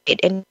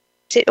fit. And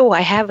said, oh, I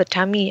have a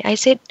tummy. I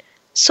said,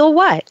 so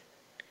what?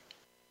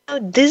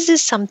 This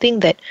is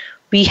something that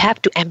we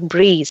have to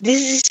embrace.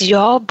 This is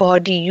your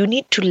body. You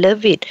need to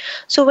love it.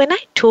 So when I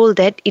told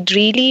that, it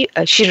really,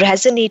 she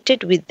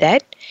resonated with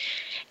that.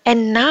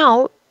 And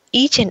now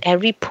each and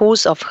every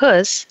pose of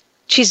hers,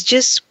 she's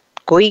just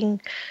going,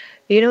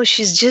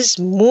 she's just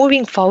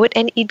moving forward.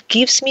 And it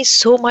gives me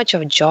so much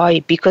of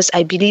joy, because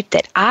I believe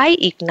that I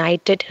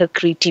ignited her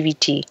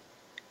creativity.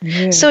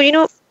 Yeah. So,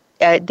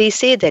 they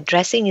say that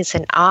dressing is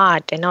an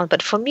art and all,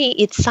 but for me,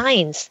 it's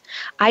science.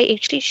 I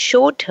actually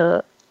showed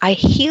her, I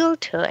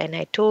healed her, and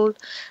I told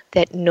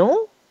that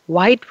no,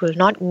 white will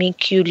not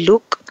make you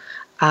look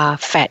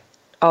fat,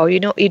 or,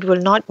 it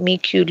will not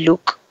make you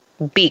look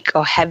big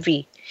or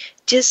heavy.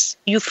 Just,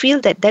 you feel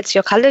that that's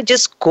your color,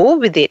 just go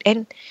with it.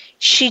 And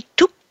she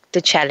took the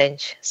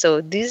challenge.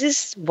 So this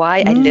is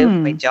why I love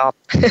my job.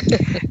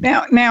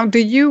 Now, do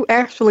you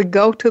actually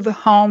go to the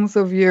homes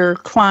of your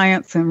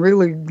clients and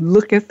really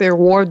look at their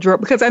wardrobe?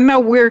 Because I know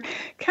we're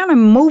kind of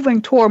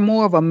moving toward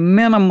more of a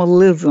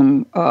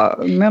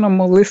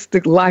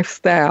minimalistic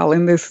lifestyle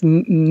in this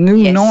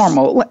new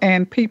normal,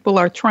 and people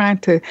are trying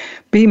to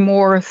be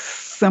more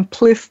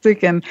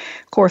simplistic. And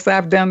of course,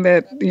 I've done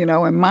that,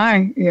 in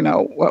my,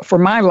 for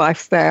my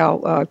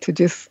lifestyle, to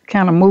just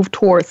kind of move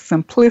towards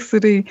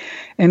simplicity,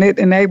 and it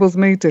enables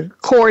me to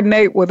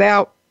coordinate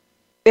without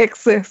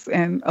excess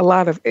and a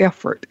lot of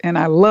effort. And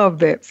I love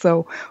that.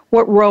 So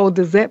what role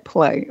does that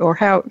play, or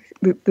how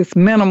this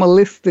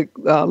minimalistic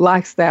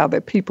lifestyle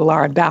that people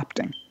are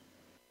adopting?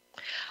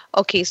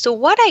 Okay, so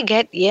what I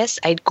get, yes,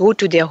 I'd go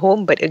to their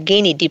home, but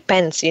again, it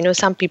depends.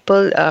 Some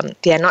people,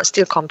 they are not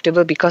still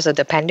comfortable because of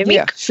the pandemic.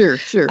 Yeah, sure.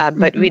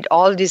 But with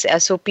all these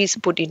SOPs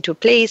put into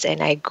place, and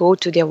I go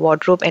to their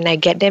wardrobe and I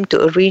get them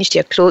to arrange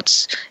their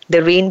clothes,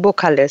 the rainbow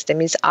colors, that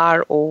means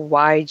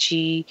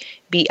ROYGBIV.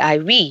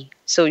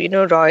 So,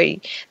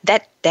 Roy,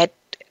 that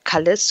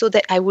colors, so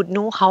that I would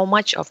know how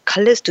much of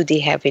colors do they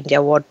have in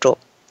their wardrobe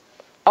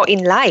or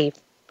in life.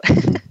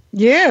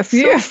 Yes.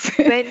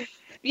 When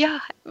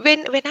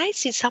I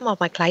see some of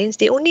my clients,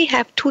 they only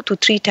have 2 to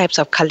 3 types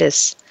of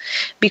colors,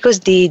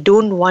 because they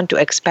don't want to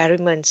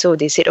experiment. So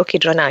they said, okay,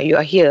 Drana, you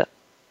are here.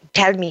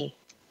 Tell me,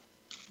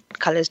 what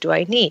colors do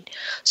I need?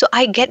 So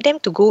I get them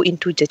to go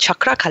into the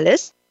chakra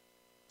colors.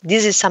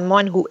 This is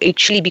someone who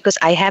actually, because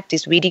I have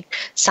this Vedic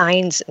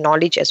science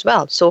knowledge as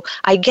well, so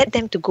I get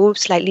them to go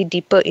slightly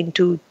deeper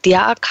into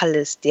their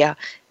colors, their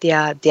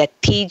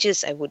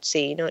tejas, I would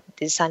say,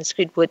 the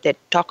Sanskrit word that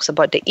talks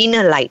about the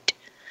inner light.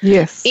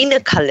 Yes. Inner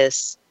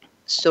colors.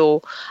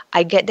 So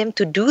I get them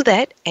to do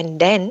that, and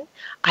then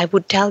I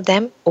would tell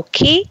them,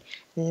 okay,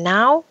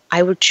 now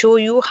I would show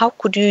you how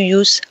could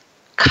you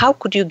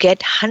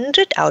get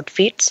 100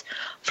 outfits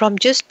from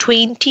just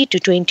 20 to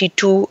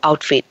 22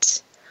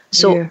 outfits.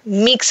 So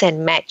mix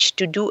and match,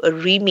 to do a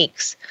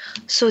remix.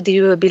 So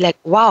they will be like,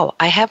 wow,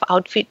 I have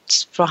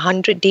outfits for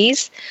 100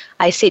 days.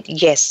 I said,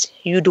 yes,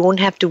 you don't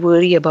have to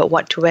worry about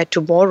what to wear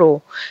tomorrow,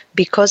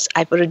 because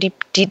I've already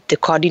did the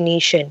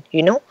coordination,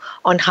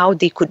 on how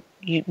they could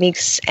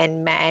mix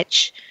and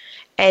match,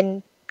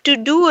 and to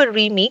do a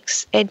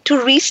remix and to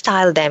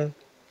restyle them.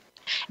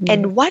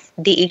 And what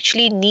they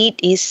actually need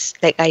is,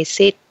 like I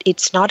said,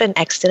 it's not an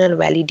external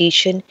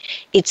validation.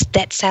 It's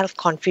that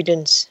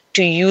self-confidence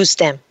to use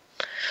them.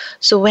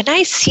 So when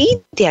I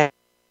see their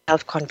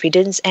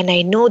self-confidence, and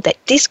I know that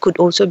this could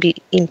also be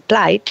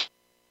implied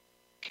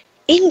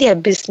in their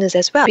business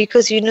as well,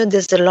 because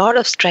there's a lot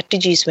of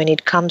strategies when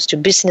it comes to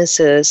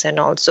businesses, and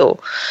also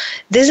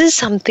this is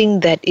something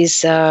that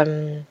is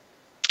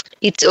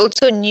it's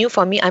also new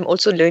for me. I'm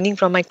also learning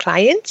from my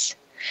clients,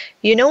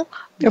 but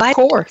of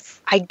course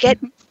I get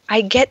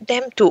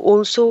them to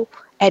also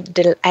at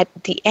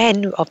the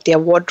end of their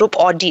wardrobe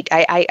audit.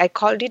 I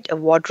called it a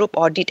wardrobe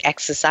audit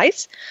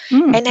exercise,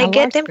 and I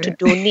get them to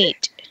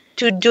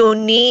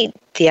donate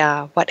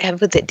their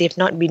whatever that they've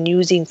not been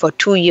using for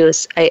 2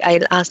 years.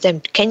 I'll ask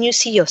them, can you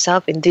see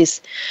yourself in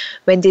this?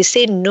 When they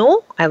say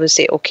no, I will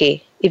say,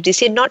 okay, If they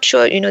say not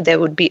sure, there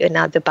would be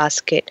another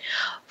basket.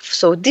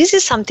 So this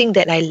is something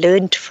that I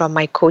learned from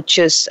my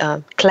coaches,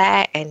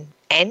 Claire and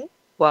Anne,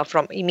 who are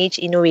from Image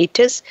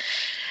Innovators.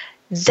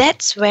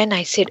 That's when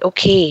I said,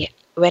 okay,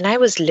 when I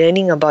was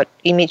learning about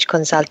image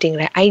consulting,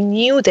 right, I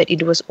knew that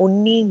it was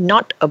only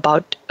not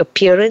about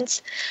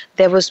appearance.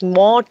 There was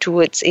more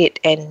towards it.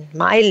 And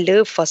my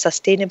love for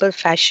sustainable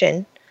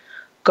fashion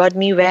got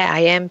me where I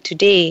am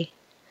today.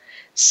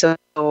 So,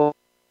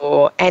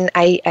 and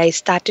I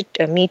started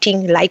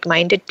meeting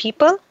like-minded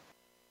people,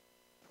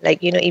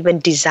 like, even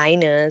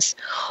designers.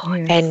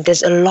 Yes. And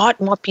there's a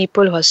lot more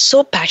people who are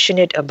so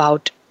passionate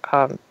about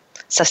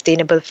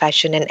sustainable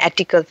fashion and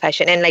ethical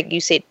fashion. And like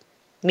you said,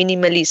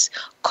 minimalist,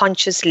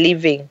 conscious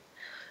living.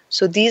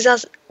 So these are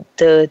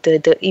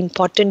the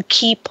important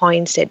key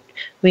points that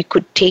we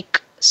could take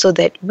so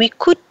that we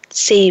could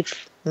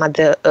save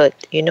Mother Earth,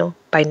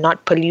 by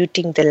not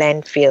polluting the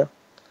landfill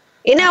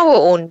in our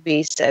own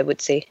ways, I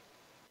would say.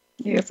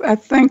 Yes, I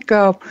think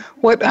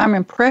what I'm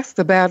impressed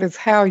about is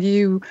how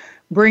you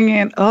bring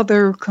in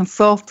other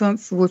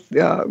consultants with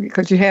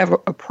because you have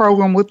a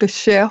program with the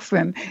chef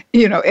and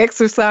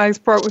exercise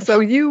program. So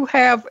you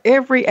have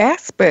every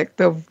aspect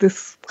of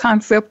this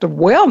concept of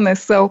wellness.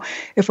 So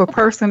if a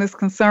person is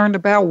concerned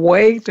about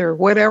weight or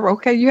whatever,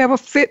 okay, you have a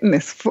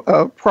fitness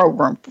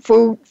program,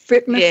 food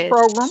fitness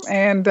program,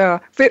 and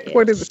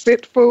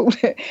fit food,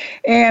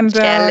 and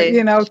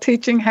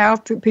teaching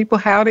people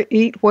how to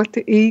eat, what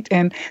to eat,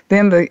 and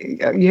then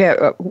you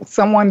have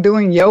someone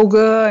doing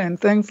yoga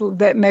and things of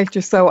that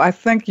nature. So I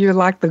think you're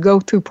like the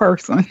go-to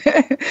person.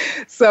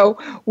 So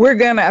we're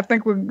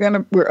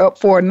up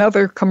for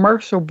another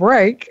commercial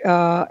break,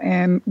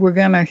 and we're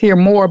gonna hear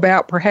more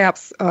about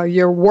perhaps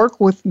your work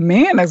with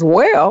men as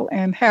well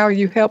and how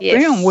you help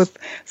them with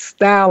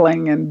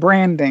styling and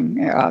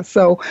branding.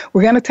 So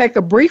we're gonna take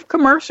a brief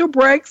commercial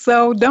break.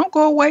 So don't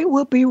go away.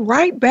 We'll be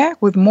right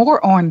back with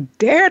more on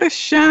Dare to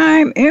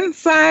Shine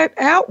Inside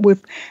Out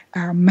with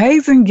our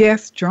amazing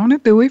guest, Drona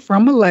Dewey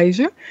from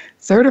Malaysia,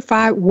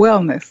 certified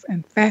wellness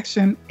and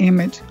fashion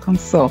image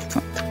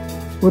consultant.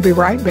 We'll be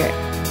right back.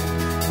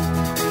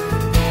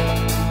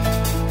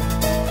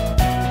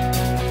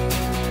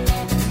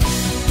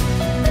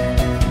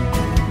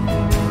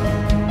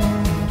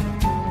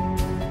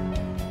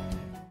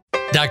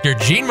 Dr.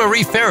 Jean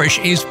Marie Farish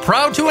is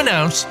proud to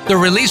announce the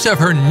release of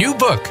her new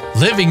book,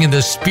 Living in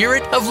the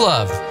Spirit of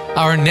Love,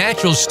 Our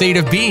Natural State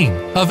of Being,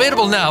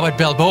 available now at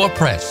Balboa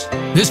Press.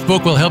 This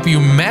book will help you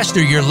master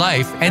your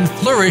life and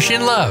flourish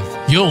in love.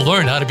 You'll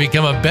learn how to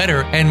become a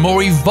better and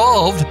more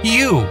evolved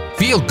you.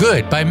 Feel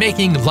good by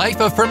making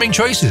life-affirming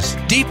choices.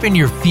 Deepen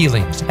your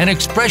feelings and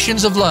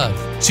expressions of love.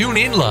 Tune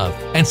in love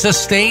and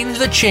sustain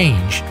the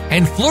change.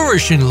 And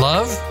flourish in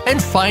love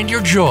and find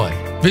your joy.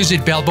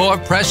 Visit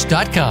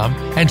BalboaPress.com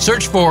and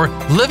search for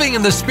Living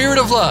in the Spirit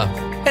of Love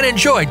and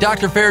enjoy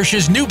Dr.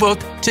 Farish's new book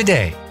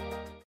today.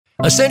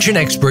 Ascension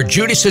expert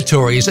Judy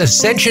Satori's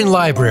Ascension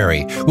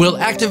Library will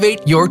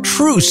activate your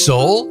true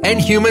soul and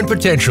human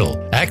potential.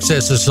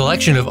 Access a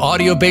selection of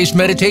audio-based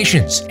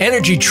meditations,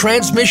 energy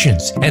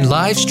transmissions, and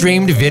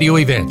live-streamed video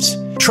events.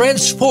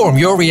 Transform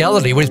your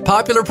reality with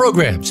popular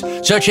programs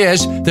such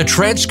as the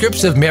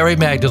Transcripts of Mary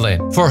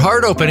Magdalene for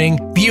Heart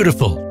Opening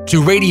Beautiful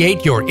to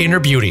radiate your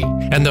inner beauty,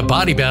 and the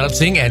Body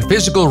Balancing and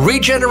Physical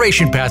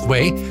Regeneration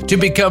Pathway to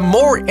become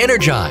more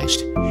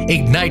energized.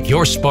 Ignite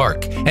your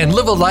spark and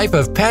live a life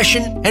of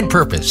passion and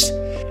purpose.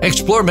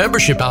 Explore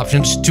membership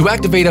options to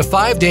activate a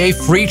 5-day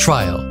free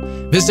trial.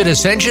 Visit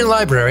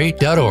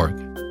ascensionlibrary.org.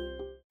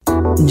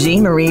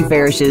 Jean Marie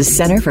Farish's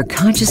Center for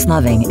Conscious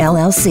Loving,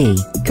 LLC,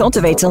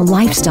 cultivates a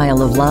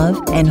lifestyle of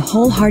love and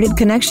wholehearted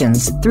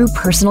connections through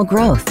personal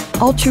growth,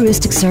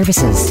 altruistic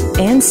services,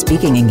 and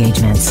speaking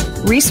engagements.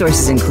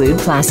 Resources include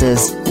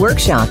classes,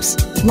 workshops,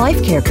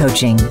 life care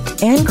coaching,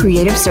 and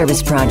creative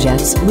service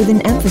projects with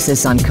an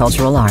emphasis on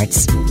cultural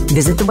arts.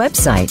 Visit the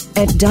website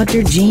at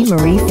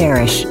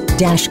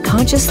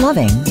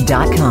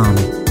drjeanmariefarish-consciousloving.com.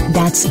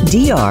 That's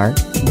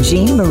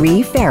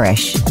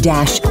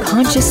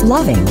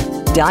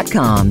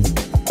drjeanmariefarish-consciousloving.com.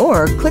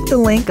 Or click the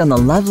link on the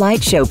Love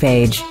Light show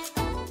page.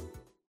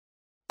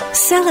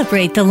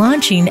 Celebrate the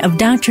launching of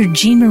Dr.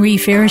 Jean Marie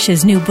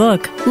Farish's new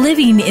book,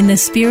 Living in the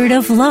Spirit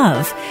of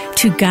Love,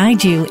 to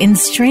guide you in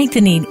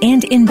strengthening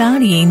and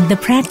embodying the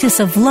practice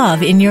of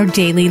love in your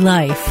daily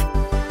life.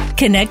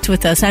 Connect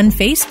with us on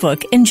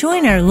Facebook and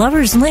join our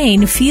Lover's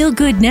Lane Feel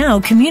Good Now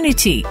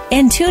community.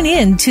 And tune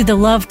in to the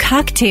Love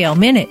Cocktail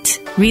Minute.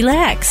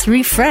 Relax,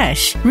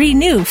 refresh,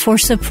 renew for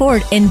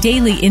support and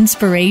daily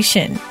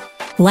inspiration.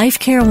 Life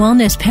Care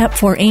Wellness Pep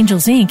for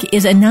Angels, Inc.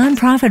 is a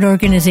nonprofit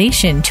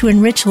organization to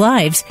enrich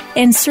lives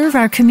and serve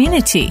our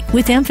community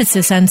with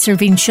emphasis on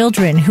serving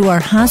children who are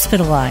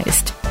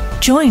hospitalized.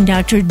 Join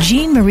Dr.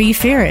 Jean Marie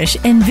Farish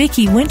and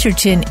Vicki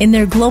Winterton in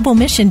their global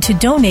mission to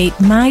donate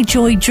My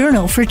Joy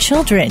Journal for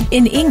children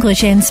in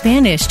English and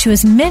Spanish to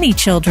as many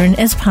children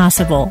as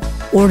possible.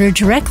 Order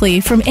directly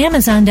from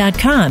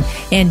Amazon.com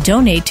and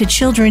donate to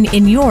children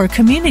in your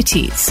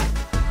communities.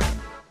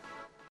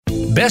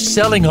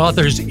 Best-selling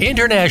Authors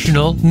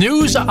International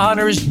news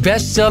honors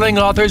best-selling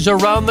authors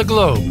around the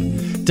globe.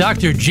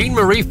 Dr. Jean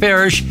Marie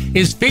Farish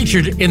is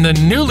featured in the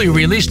newly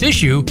released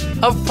issue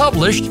of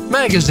Published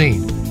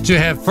Magazine. To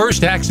have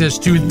first access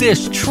to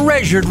this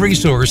treasured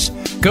resource,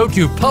 go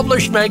to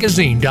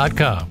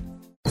publishedmagazine.com.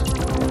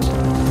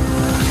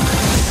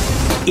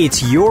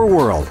 It's your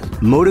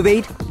world.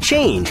 Motivate,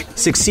 change,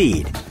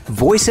 succeed.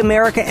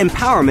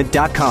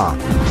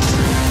 VoiceAmericaEmpowerment.com.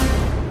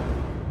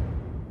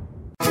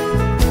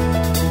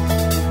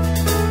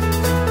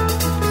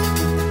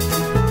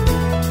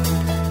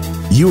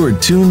 You are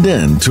tuned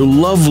in to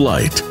Love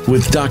Light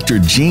with Dr.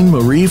 Jean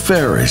Marie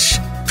Farish.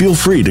 Feel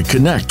free to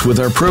connect with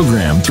our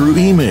program through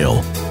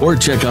email or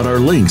check out our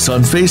links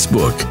on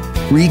Facebook.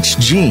 Reach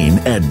Jean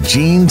at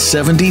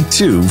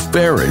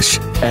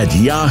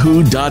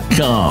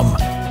Jean72Farish@yahoo.com.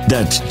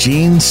 That's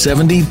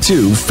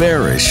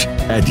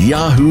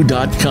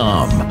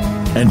Jean72Farish@yahoo.com.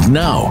 And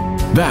now,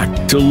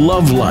 back to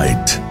Love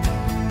Light.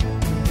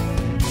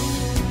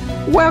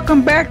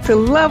 Welcome back to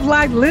Love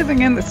Light,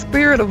 Living in the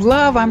Spirit of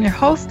Love. I'm your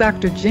host,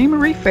 Dr. Jean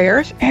Marie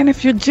Farish. And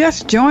if you're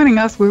just joining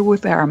us, we're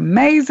with our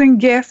amazing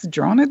guest,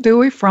 Drona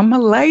Dewey from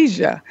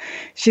Malaysia.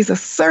 She's a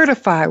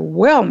certified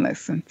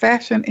wellness and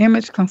fashion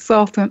image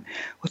consultant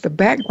with a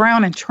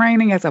background and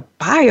training as a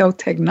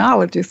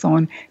biotechnologist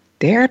on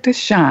Dare to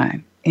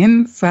Shine,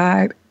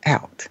 Inside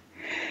Out.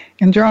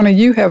 And Drona,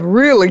 you have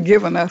really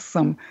given us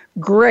some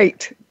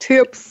great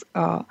tips,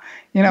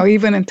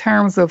 even in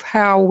terms of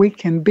how we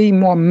can be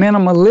more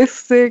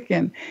minimalistic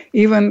and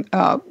even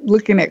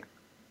looking at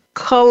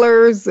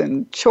colors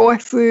and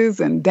choices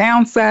and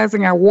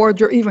downsizing our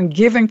wardrobe, even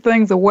giving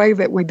things away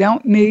that we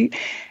don't need.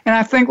 And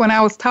I think when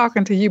I was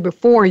talking to you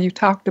before, you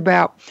talked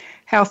about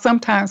how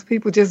sometimes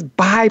people just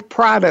buy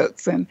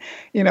products and,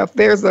 if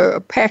there's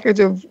a package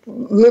of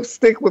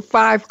lipstick with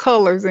 5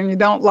 colors and you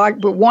don't like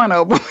but one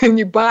of them and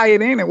you buy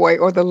it anyway,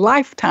 or the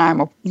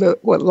lifetime of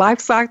life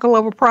cycle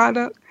of a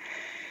product.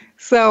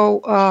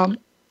 So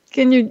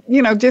can you,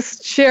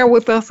 just share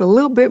with us a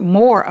little bit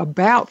more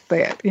about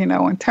that,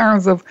 in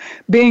terms of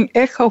being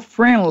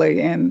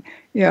eco-friendly and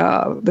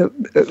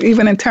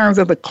even in terms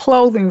of the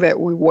clothing that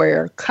we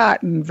wear,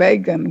 cotton,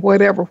 vegan,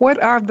 whatever. What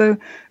are the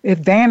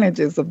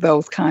advantages of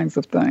those kinds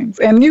of things?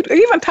 And you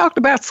even talked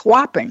about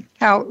swapping,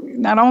 how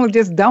not only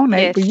just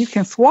donate, but you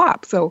can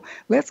swap. So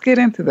let's get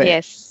into that.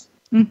 Yes.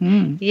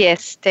 Mm-hmm.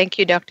 Yes, thank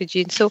you, Dr.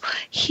 Jean. So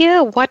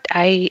here what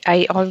I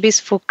always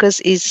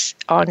focus is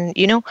on,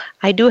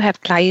 I do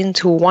have clients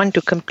who want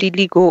to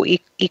completely go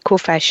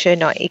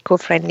eco-fashion or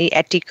eco-friendly,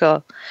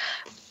 ethical.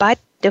 But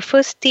the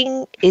first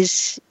thing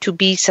is to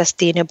be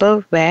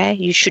sustainable, where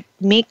you should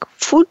make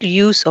full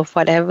use of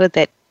whatever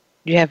that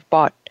you have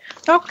bought.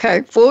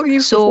 Okay, full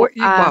use of what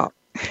you bought.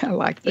 I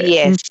like that.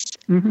 Yes,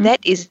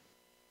 that is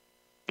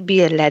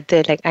be a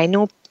leather. Like I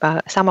know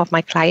some of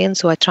my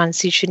clients who are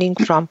transitioning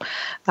from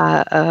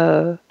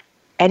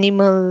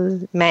animal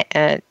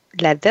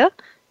leather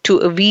to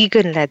a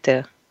vegan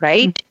leather,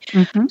 right?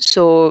 Mm-hmm.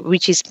 So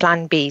which is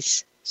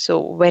plant-based. So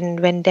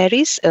when there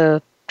is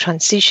a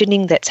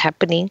transitioning that's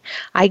happening,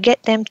 I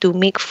get them to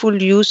make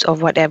full use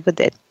of whatever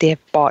that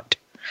they've bought.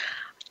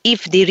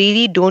 If they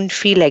really don't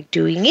feel like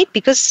doing it,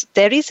 because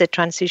there is a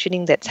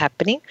transitioning that's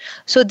happening,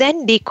 so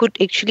then they could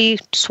actually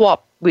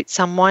swap with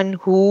someone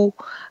who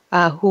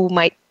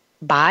might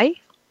buy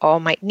or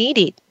might need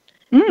it.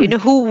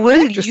 Who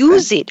will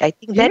use it. I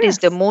think that is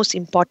the most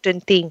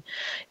important thing.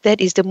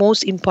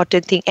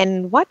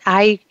 And what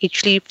I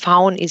actually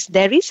found is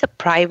there is a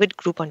private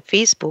group on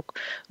Facebook,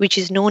 which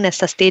is known as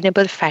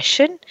Sustainable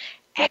Fashion,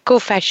 Eco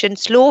Fashion,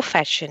 Slow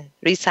Fashion,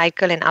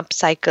 Recycle and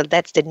Upcycle.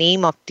 That's the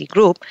name of the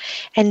group.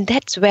 And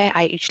that's where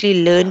I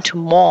actually learned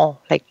more,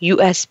 like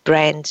US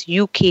brands,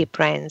 UK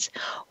brands,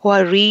 who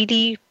are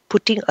really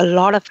putting a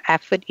lot of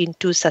effort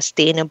into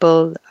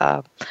sustainable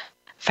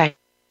fashion.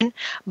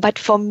 But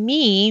for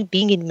me,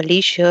 being in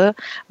Malaysia,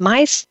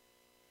 my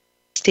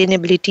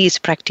sustainability is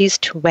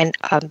practiced when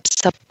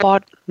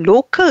support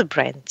local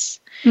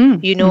brands.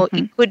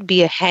 It could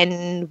be a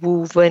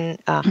hand-woven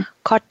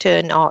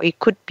cotton, or it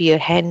could be a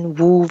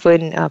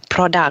hand-woven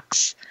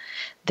products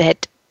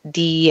that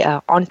the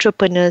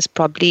entrepreneurs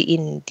probably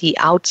in the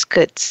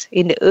outskirts,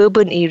 in the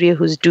urban area,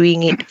 who's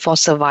doing it for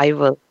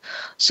survival.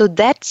 So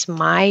that's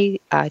my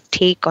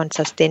take on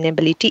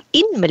sustainability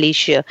in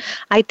Malaysia.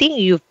 I think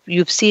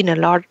you've seen a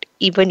lot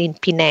even in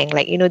Penang.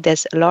 Like,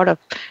 there's a lot of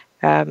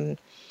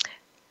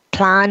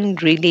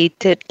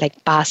plant-related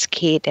like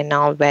basket and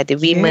all, where the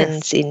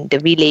women's in the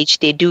village,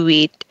 they do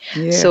it.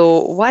 Yes.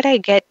 So what I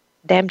get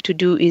them to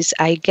do is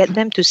I get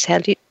them to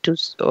sell it to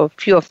a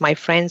few of my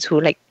friends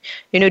who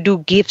do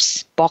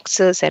gifts,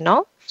 boxes and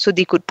all. So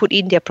they could put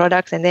in their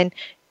products and then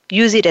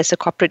use it as a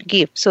corporate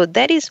gift. So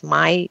that is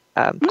my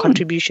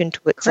contribution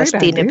towards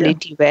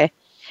sustainability, where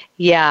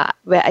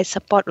I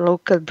support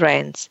local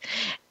brands.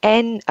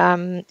 And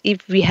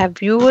if we have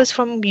viewers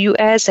from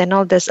US and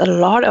all, there's a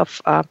lot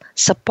of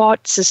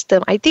support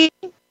system. I think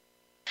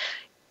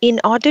in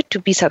order to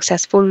be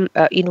successful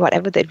in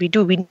whatever that we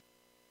do, we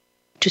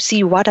to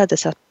see what are the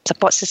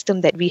support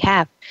system that we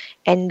have.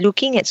 And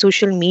looking at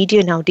social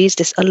media nowadays,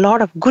 there's a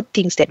lot of good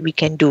things that we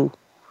can do.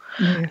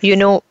 Yes. You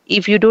know,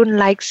 if you don't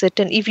like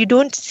if you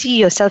don't see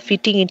yourself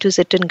fitting into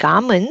certain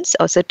garments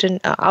or certain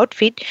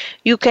outfit,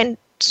 you can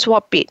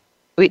swap it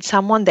with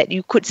someone that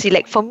you could see.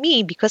 Like for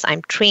me, because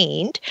I'm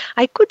trained,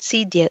 I could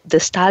see the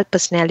style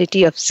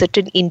personality of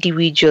certain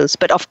individuals.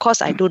 But of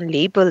course, I don't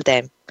label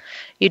them.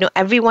 You know,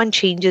 everyone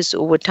changes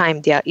over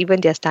time,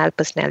 even their style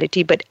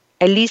personality. But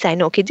at least I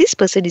know, okay, this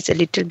person is a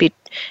little bit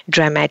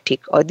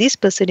dramatic, or this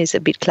person is a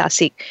bit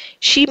classic.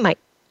 She might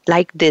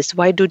like this.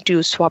 Why don't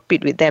you swap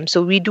it with them?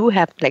 So we do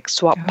have like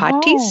swap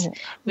parties.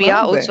 We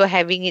are also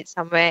having it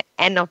somewhere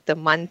end of the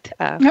month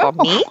for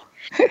me.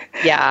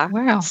 Yeah.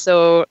 Wow.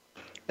 So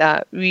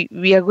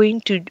we are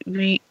going to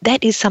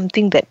that is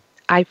something that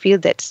I feel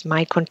that's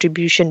my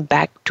contribution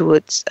back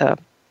towards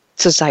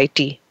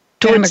society,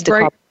 towards the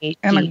community.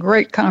 And a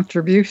great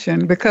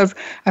contribution, because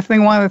I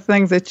think one of the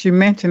things that you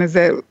mentioned is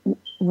that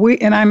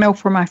and I know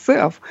for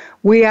myself,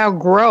 we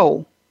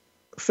outgrow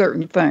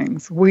certain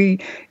things. We,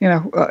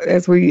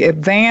 as we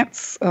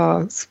advance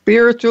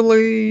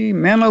spiritually,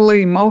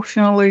 mentally,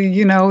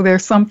 emotionally,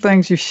 there's some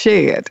things you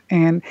shed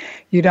and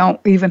you don't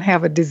even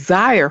have a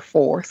desire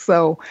for.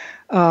 So,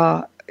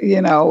 I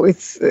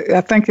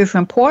think it's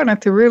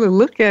important to really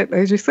look at,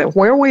 as you said,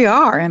 where we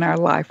are in our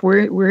life.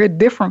 We're at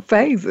different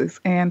phases,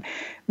 and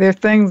there are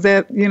things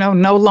that,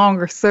 no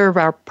longer serve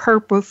our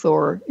purpose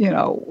or,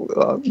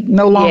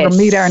 no longer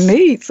meet our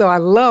needs. So I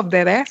love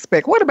that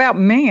aspect. What about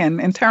men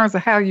in terms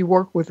of how you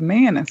work with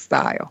men and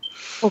style?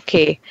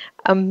 Okay.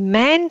 A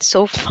man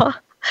so far,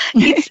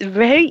 it's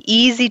very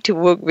easy to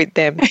work with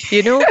them,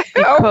 because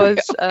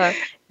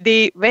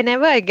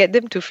whenever I get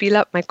them to fill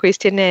up my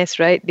questionnaires,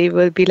 right, they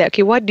will be like,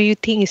 okay, what do you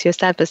think is your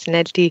style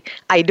personality?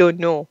 I don't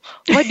know.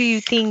 What do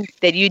you think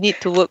that you need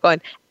to work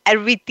on?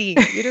 Everything,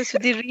 so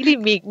they really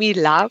make me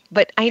laugh.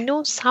 But I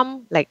know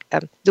some, like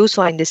those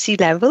who are in the C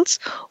levels,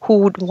 who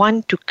would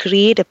want to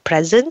create a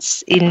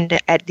presence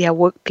at their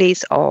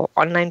workplace or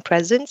online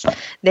presence.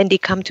 Then they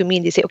come to me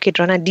and they say, okay,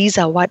 Drona, these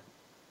are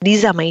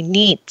my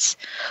needs.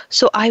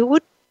 So I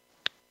would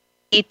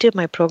cater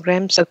my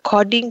programs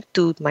according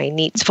to my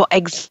needs. For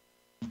example,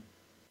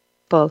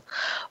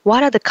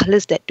 what are the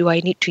colors that do I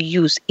need to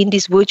use in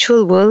this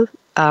virtual world?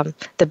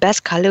 The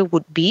best color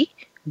would be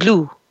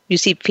blue. You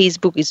see,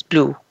 Facebook is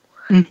blue.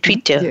 Mm-hmm.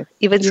 Twitter,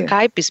 even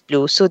Skype is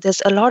blue. So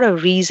there's a lot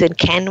of reason.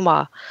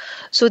 Canva.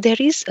 So there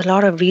is a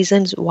lot of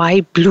reasons why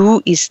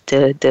blue is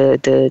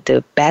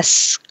the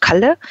best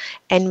color.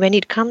 And when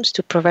it comes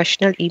to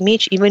professional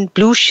image, even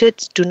blue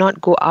shirts do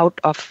not go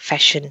out of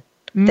fashion.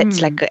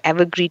 That's like an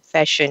evergreen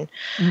fashion.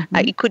 Mm-hmm.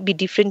 It could be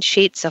different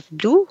shades of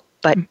blue,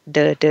 but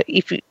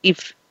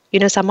if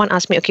someone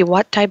asked me, okay,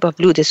 what type of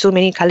blue? There's so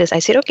many colors. I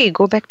said, okay,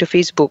 go back to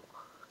Facebook.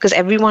 Because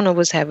every one of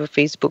us have a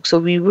Facebook, so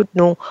we would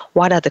know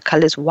what are the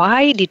colors.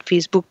 Why did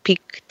Facebook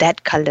pick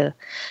that color?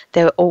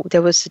 There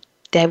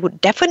would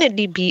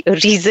definitely be a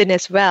reason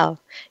as well.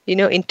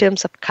 In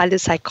terms of color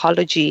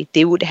psychology,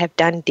 they would have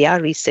done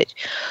their research.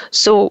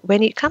 So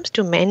when it comes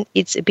to men,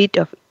 it's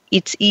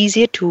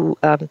easier to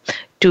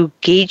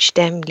gauge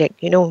them,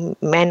 like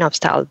men of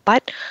style.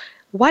 But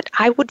what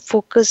I would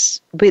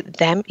focus with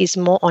them is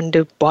more on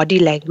the body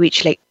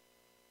language. Like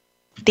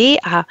they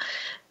are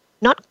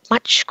not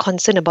much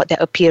concerned about their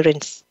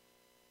appearance.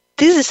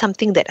 This is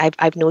something that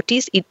I've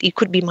noticed. It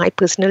could be my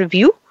personal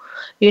view.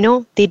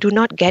 They do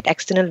not get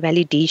external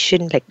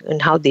validation like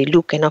in how they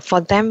look. And for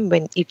them,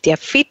 if they are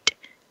fit,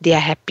 they are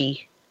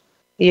happy.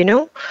 They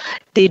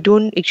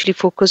don't actually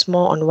focus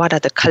more on what are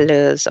the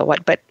colors or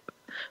what. But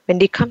when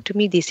they come to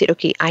me, they say,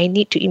 okay, I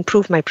need to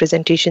improve my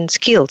presentation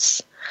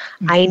skills.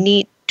 Mm-hmm. I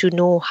need to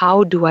know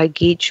how do I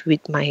gauge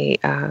with my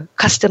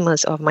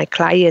customers or my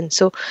clients.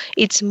 So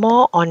it's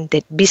more on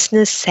that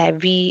business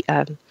savvy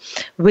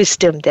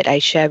wisdom that I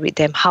share with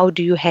them. How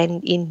do you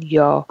hand in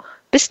your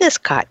business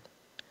card?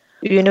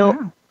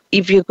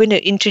 If you're going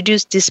to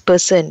introduce this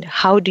person,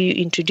 how do you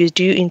introduce?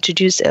 Do you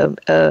introduce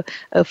a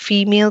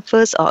female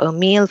first or a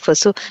male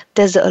first? So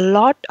there's a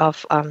lot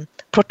of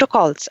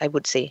protocols, I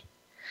would say.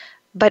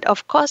 But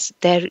of course,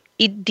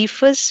 it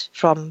differs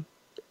from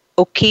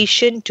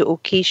occasion to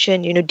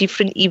occasion,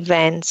 different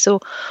events.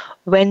 So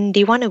when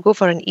they want to go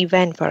for an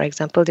event, for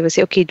example, they will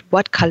say, okay,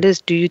 what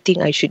colors do you think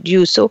I should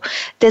use? So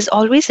there's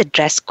always a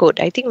dress code.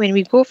 I think when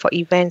we go for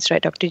events,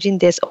 right, Dr. Jean,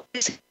 there's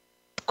always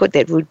a code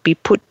that would be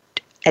put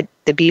at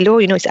the below,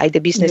 it's either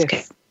business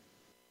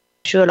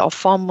casual or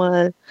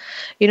formal,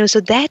 so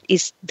that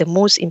is the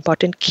most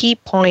important key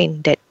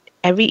point that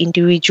every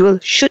individual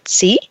should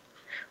see.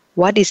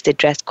 What is the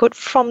dress code?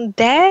 From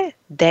there,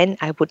 then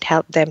I would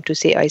help them to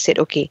say, I said,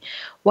 okay,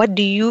 what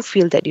do you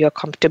feel that you're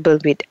comfortable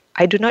with?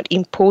 I do not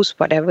impose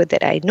whatever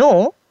that I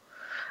know,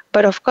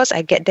 but of course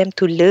I get them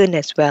to learn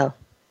as well.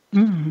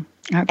 And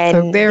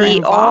so they're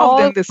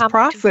involved in this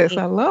process.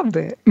 I love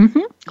that.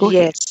 Mm-hmm.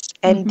 Yes,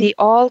 and they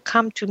all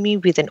come to me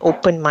with an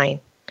open mind.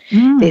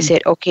 They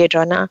said, okay,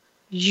 Drona,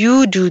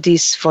 you do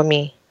this for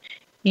me.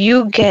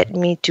 You get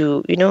me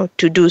to,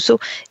 to do. So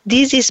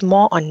this is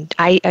more on,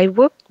 I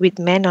work with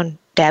men on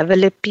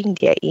developing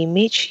their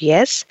image,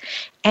 yes,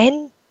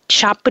 and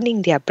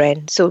sharpening their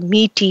brand. So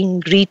meeting,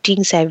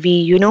 greeting savvy,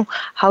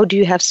 how do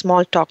you have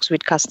small talks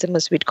with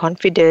customers with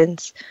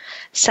confidence,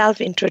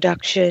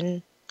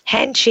 self-introduction,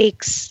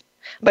 handshakes.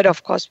 But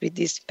of course, with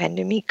this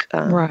pandemic,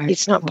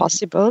 it's not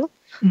possible.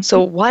 Mm-hmm.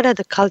 So what are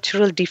the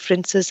cultural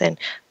differences and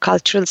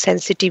cultural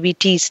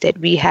sensitivities that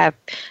we have,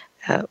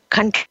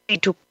 country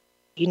to,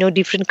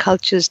 different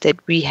cultures that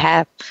we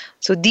have.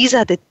 So these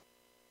are the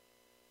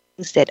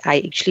things that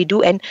I actually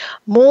do. And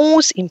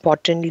most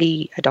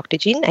importantly, Dr.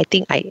 Jean, I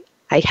think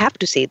I have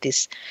to say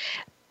this,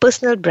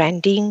 personal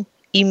branding,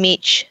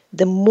 image,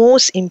 the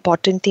most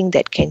important thing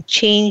that can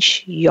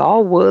change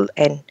your world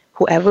and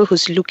whoever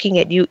who's looking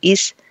at you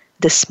is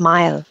the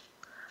smile,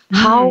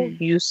 how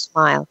you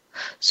smile.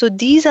 So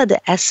these are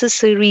the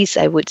accessories,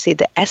 I would say,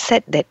 the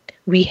asset that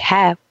we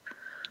have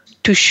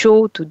to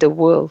show to the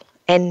world.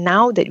 And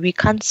now that we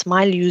can't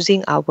smile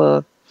using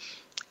our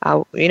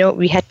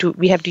we have to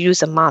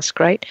use a mask,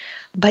 right?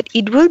 But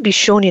it will be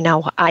shown in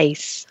our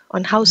eyes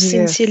on how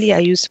sincerely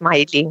are you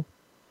smiling.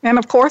 And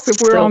of course, if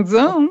we're on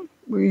Zoom,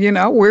 we're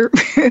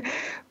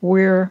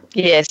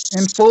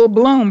in full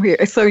bloom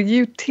here. So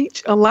you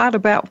teach a lot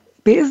about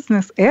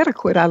business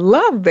etiquette. I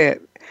love that.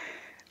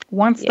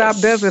 One Stop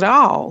does it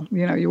all.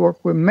 You work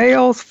with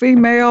males,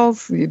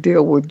 females, you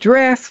deal with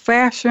dress,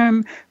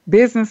 fashion,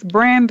 business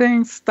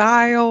branding,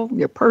 style,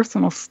 your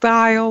personal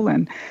style,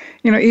 and,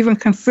 even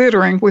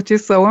considering, which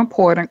is so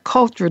important,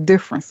 culture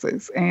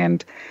differences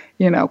and,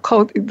 the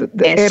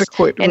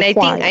etiquette and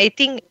required. I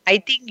think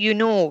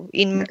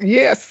in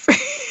yes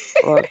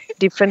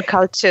different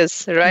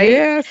cultures,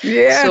 right?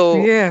 Yes. So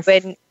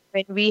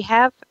when we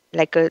have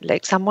like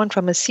someone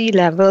from a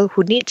C-level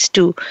who needs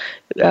to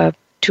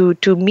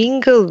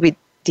mingle with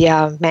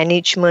their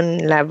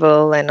management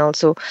level, and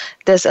also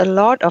there's a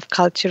lot of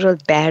cultural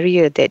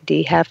barrier that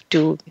they have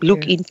to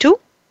look into.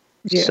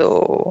 Yes.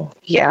 So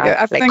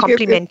like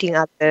complimenting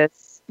others.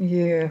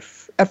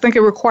 Yes. I think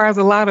it requires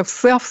a lot of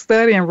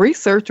self-study and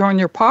research on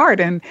your part,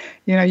 and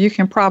you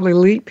can probably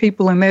lead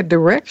people in that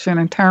direction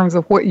in terms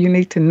of what you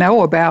need to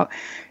know about,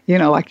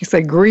 like you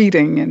say,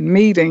 greeting and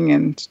meeting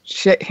and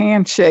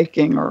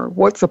handshaking, or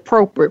what's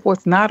appropriate,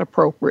 what's not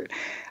appropriate,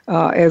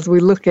 as we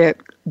look at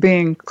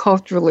being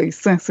culturally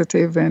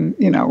sensitive and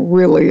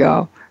really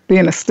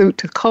being astute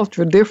to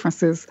cultural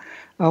differences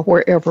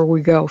wherever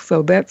we go.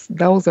 So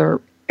those are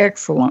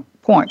excellent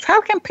points.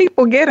 How can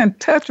people get in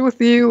touch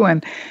with you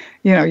and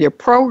your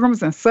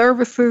programs and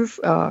services?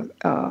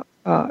 How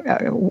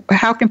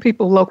can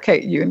people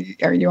locate you?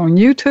 Are you on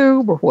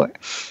YouTube or what?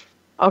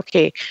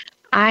 Okay,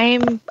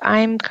 I'm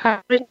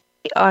currently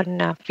on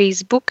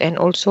Facebook and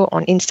also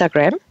on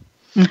Instagram,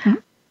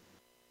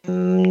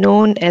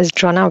 known as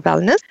Drona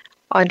Wellness.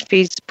 On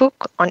Facebook,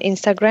 on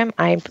Instagram,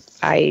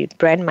 I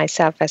brand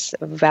myself as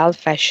a Well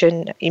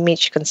Fashion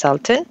Image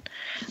Consultant.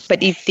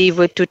 But if they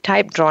were to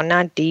type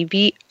Drona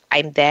Devi,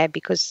 I'm there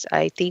because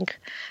I think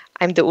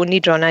I'm the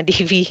only Drona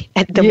Devi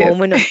at the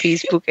moment on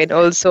Facebook and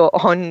also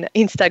on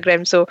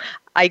Instagram. So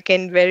I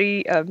can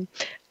very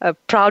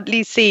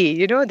proudly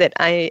say, that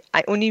I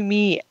only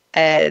me.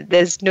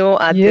 There's no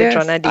other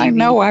Drona Devi. I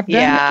know. I've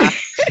done it.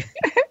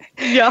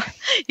 Yeah,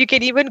 you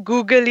can even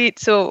Google it,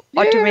 so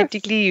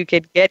automatically you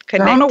can get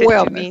connected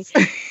to me.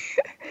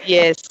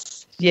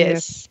 Yes.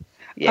 Let's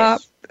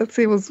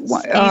see, it's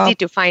easy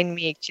to find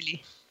me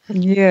actually.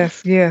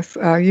 Yes.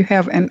 You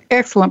have an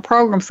excellent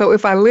program. So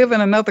if I live in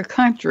another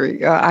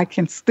country, I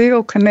can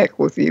still connect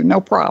with you,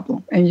 no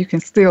problem, and you can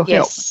still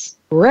help.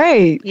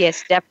 Great.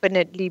 Yes,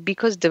 definitely.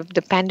 Because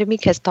the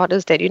pandemic has taught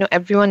us that,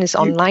 everyone is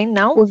online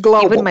now. We're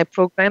global. Even my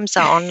programs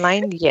are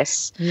online.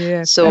 Yes.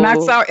 So and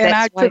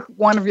I took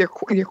one of your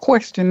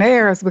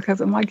questionnaires because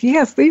I'm like,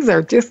 yes, these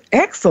are just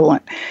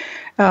excellent.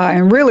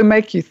 And really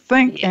make you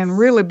think and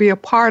really be a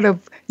part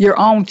of your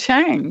own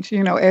change.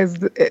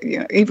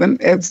 Even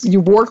as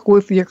you work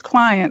with your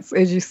clients,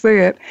 as you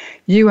said,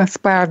 you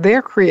inspire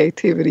their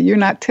creativity. You're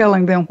not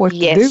telling them what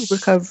to do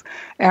because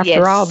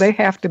after all, they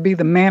have to be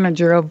the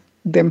manager of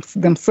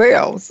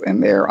themselves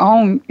and their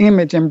own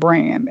image and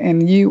brand,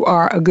 and you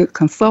are a good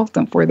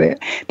consultant for that.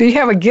 Do you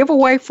have a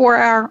giveaway for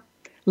our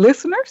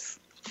listeners?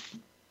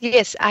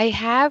 Yes, I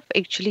have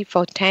actually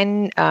for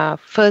 10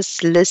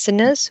 first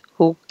listeners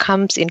who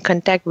comes in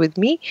contact with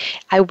me.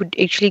 I would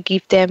actually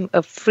give them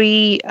a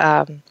free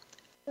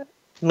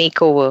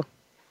makeover.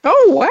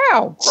 Oh,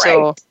 wow. Great.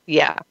 So,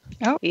 yeah.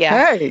 Okay.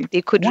 Yeah.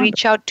 They could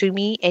reach out to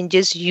me and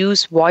just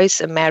use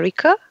Voice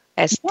America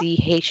as the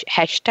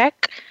hashtag.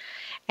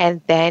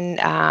 And then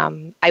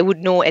I would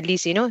know at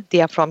least,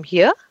 they are from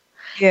here.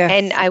 Yes.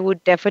 And I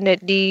would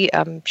definitely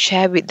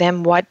share with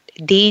them what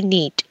they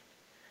need.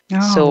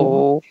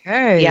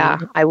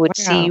 I would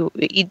see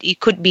it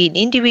could be an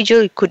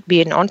individual, it could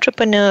be an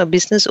entrepreneur, a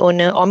business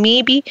owner, or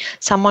maybe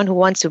someone who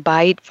wants to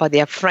buy it for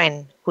their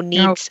friend who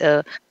needs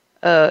a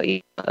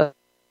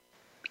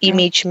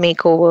image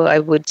makeover, I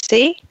would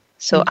say.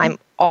 So I'm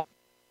all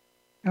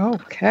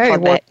for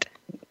that.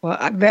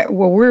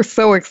 Well, we're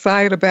so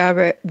excited about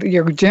it,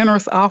 your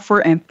generous offer,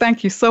 and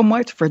thank you so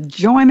much for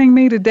joining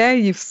me today.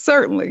 You've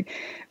certainly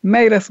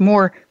made us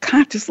more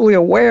consciously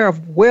aware of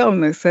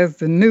wellness as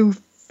the new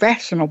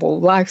fashionable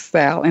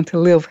lifestyle, and to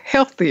live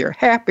healthier,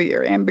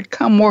 happier, and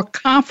become more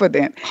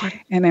confident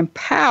and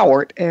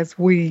empowered as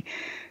we,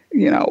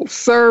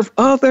 serve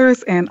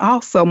others, and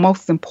also,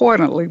 most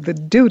importantly, the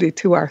duty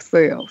to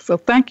ourselves. So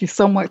thank you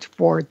so much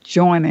for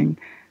joining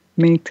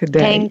me today.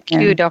 Thank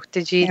you,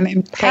 Dr. G. And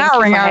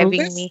empowering our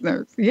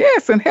listeners.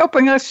 Yes, and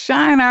helping us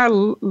shine our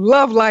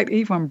love light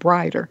even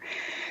brighter.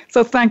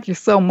 So thank you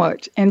so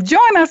much. And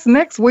join us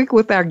next week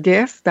with our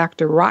guest,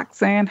 Dr.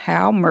 Roxanne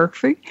Howe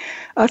Murphy.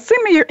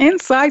 Send me your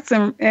insights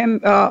and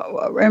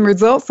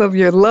results of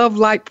your love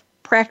light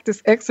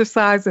practice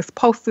exercise that's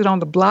posted on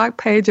the blog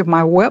page of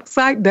my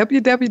website,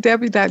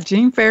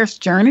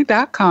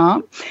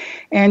 www.jeanfarrisjourney.com.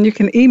 And you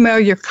can email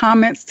your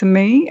comments to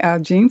me,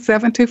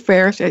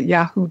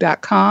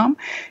 jean72farish@yahoo.com,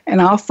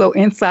 and also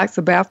insights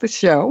about the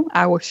show.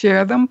 I will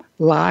share them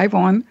live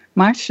on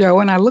my show,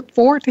 and I look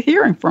forward to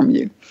hearing from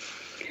you.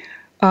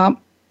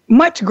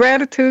 Much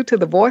gratitude to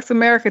the Voice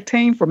America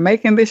team for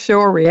making this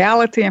show a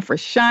reality and for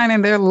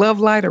shining their love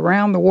light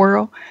around the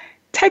world.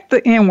 Take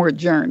the inward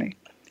journey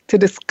to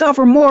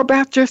discover more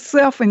about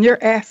yourself and your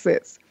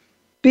assets.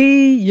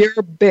 Be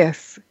your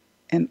best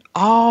in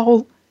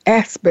all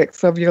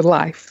aspects of your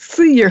life.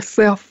 See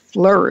yourself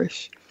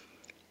flourish,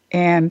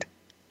 and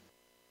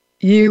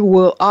you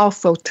will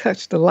also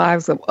touch the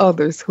lives of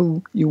others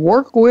who you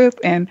work with,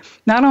 and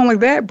not only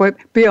that, but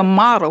be a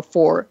model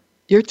for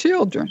your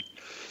children.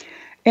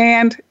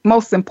 And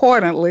most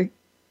importantly,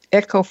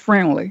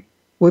 eco-friendly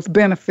with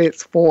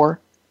benefits for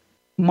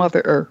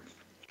Mother Earth.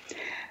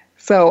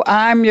 So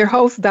I'm your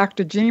host,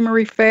 Dr. Jean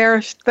Marie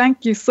Farish.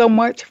 Thank you so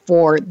much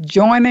for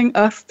joining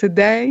us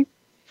today.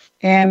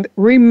 And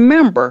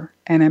remember,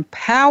 an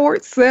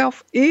empowered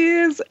self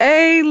is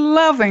a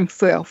loving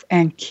self.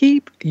 And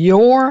keep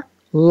your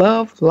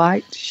love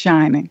light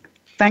shining.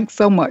 Thanks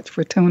so much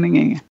for tuning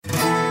in.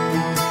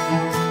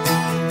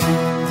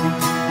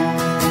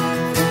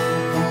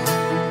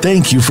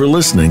 Thank you for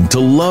listening to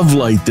Love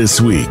Light this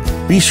week.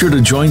 Be sure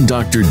to join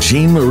Dr.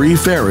 Jean Marie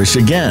Farish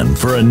again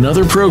for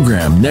another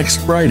program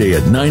next Friday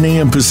at 9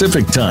 a.m.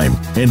 Pacific Time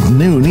and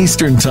noon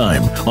Eastern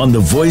Time on the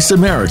Voice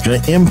America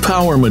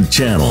Empowerment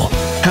Channel.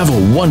 Have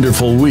a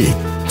wonderful week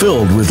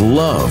filled with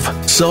love,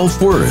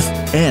 self-worth,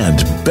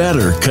 and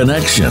better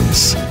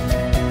connections.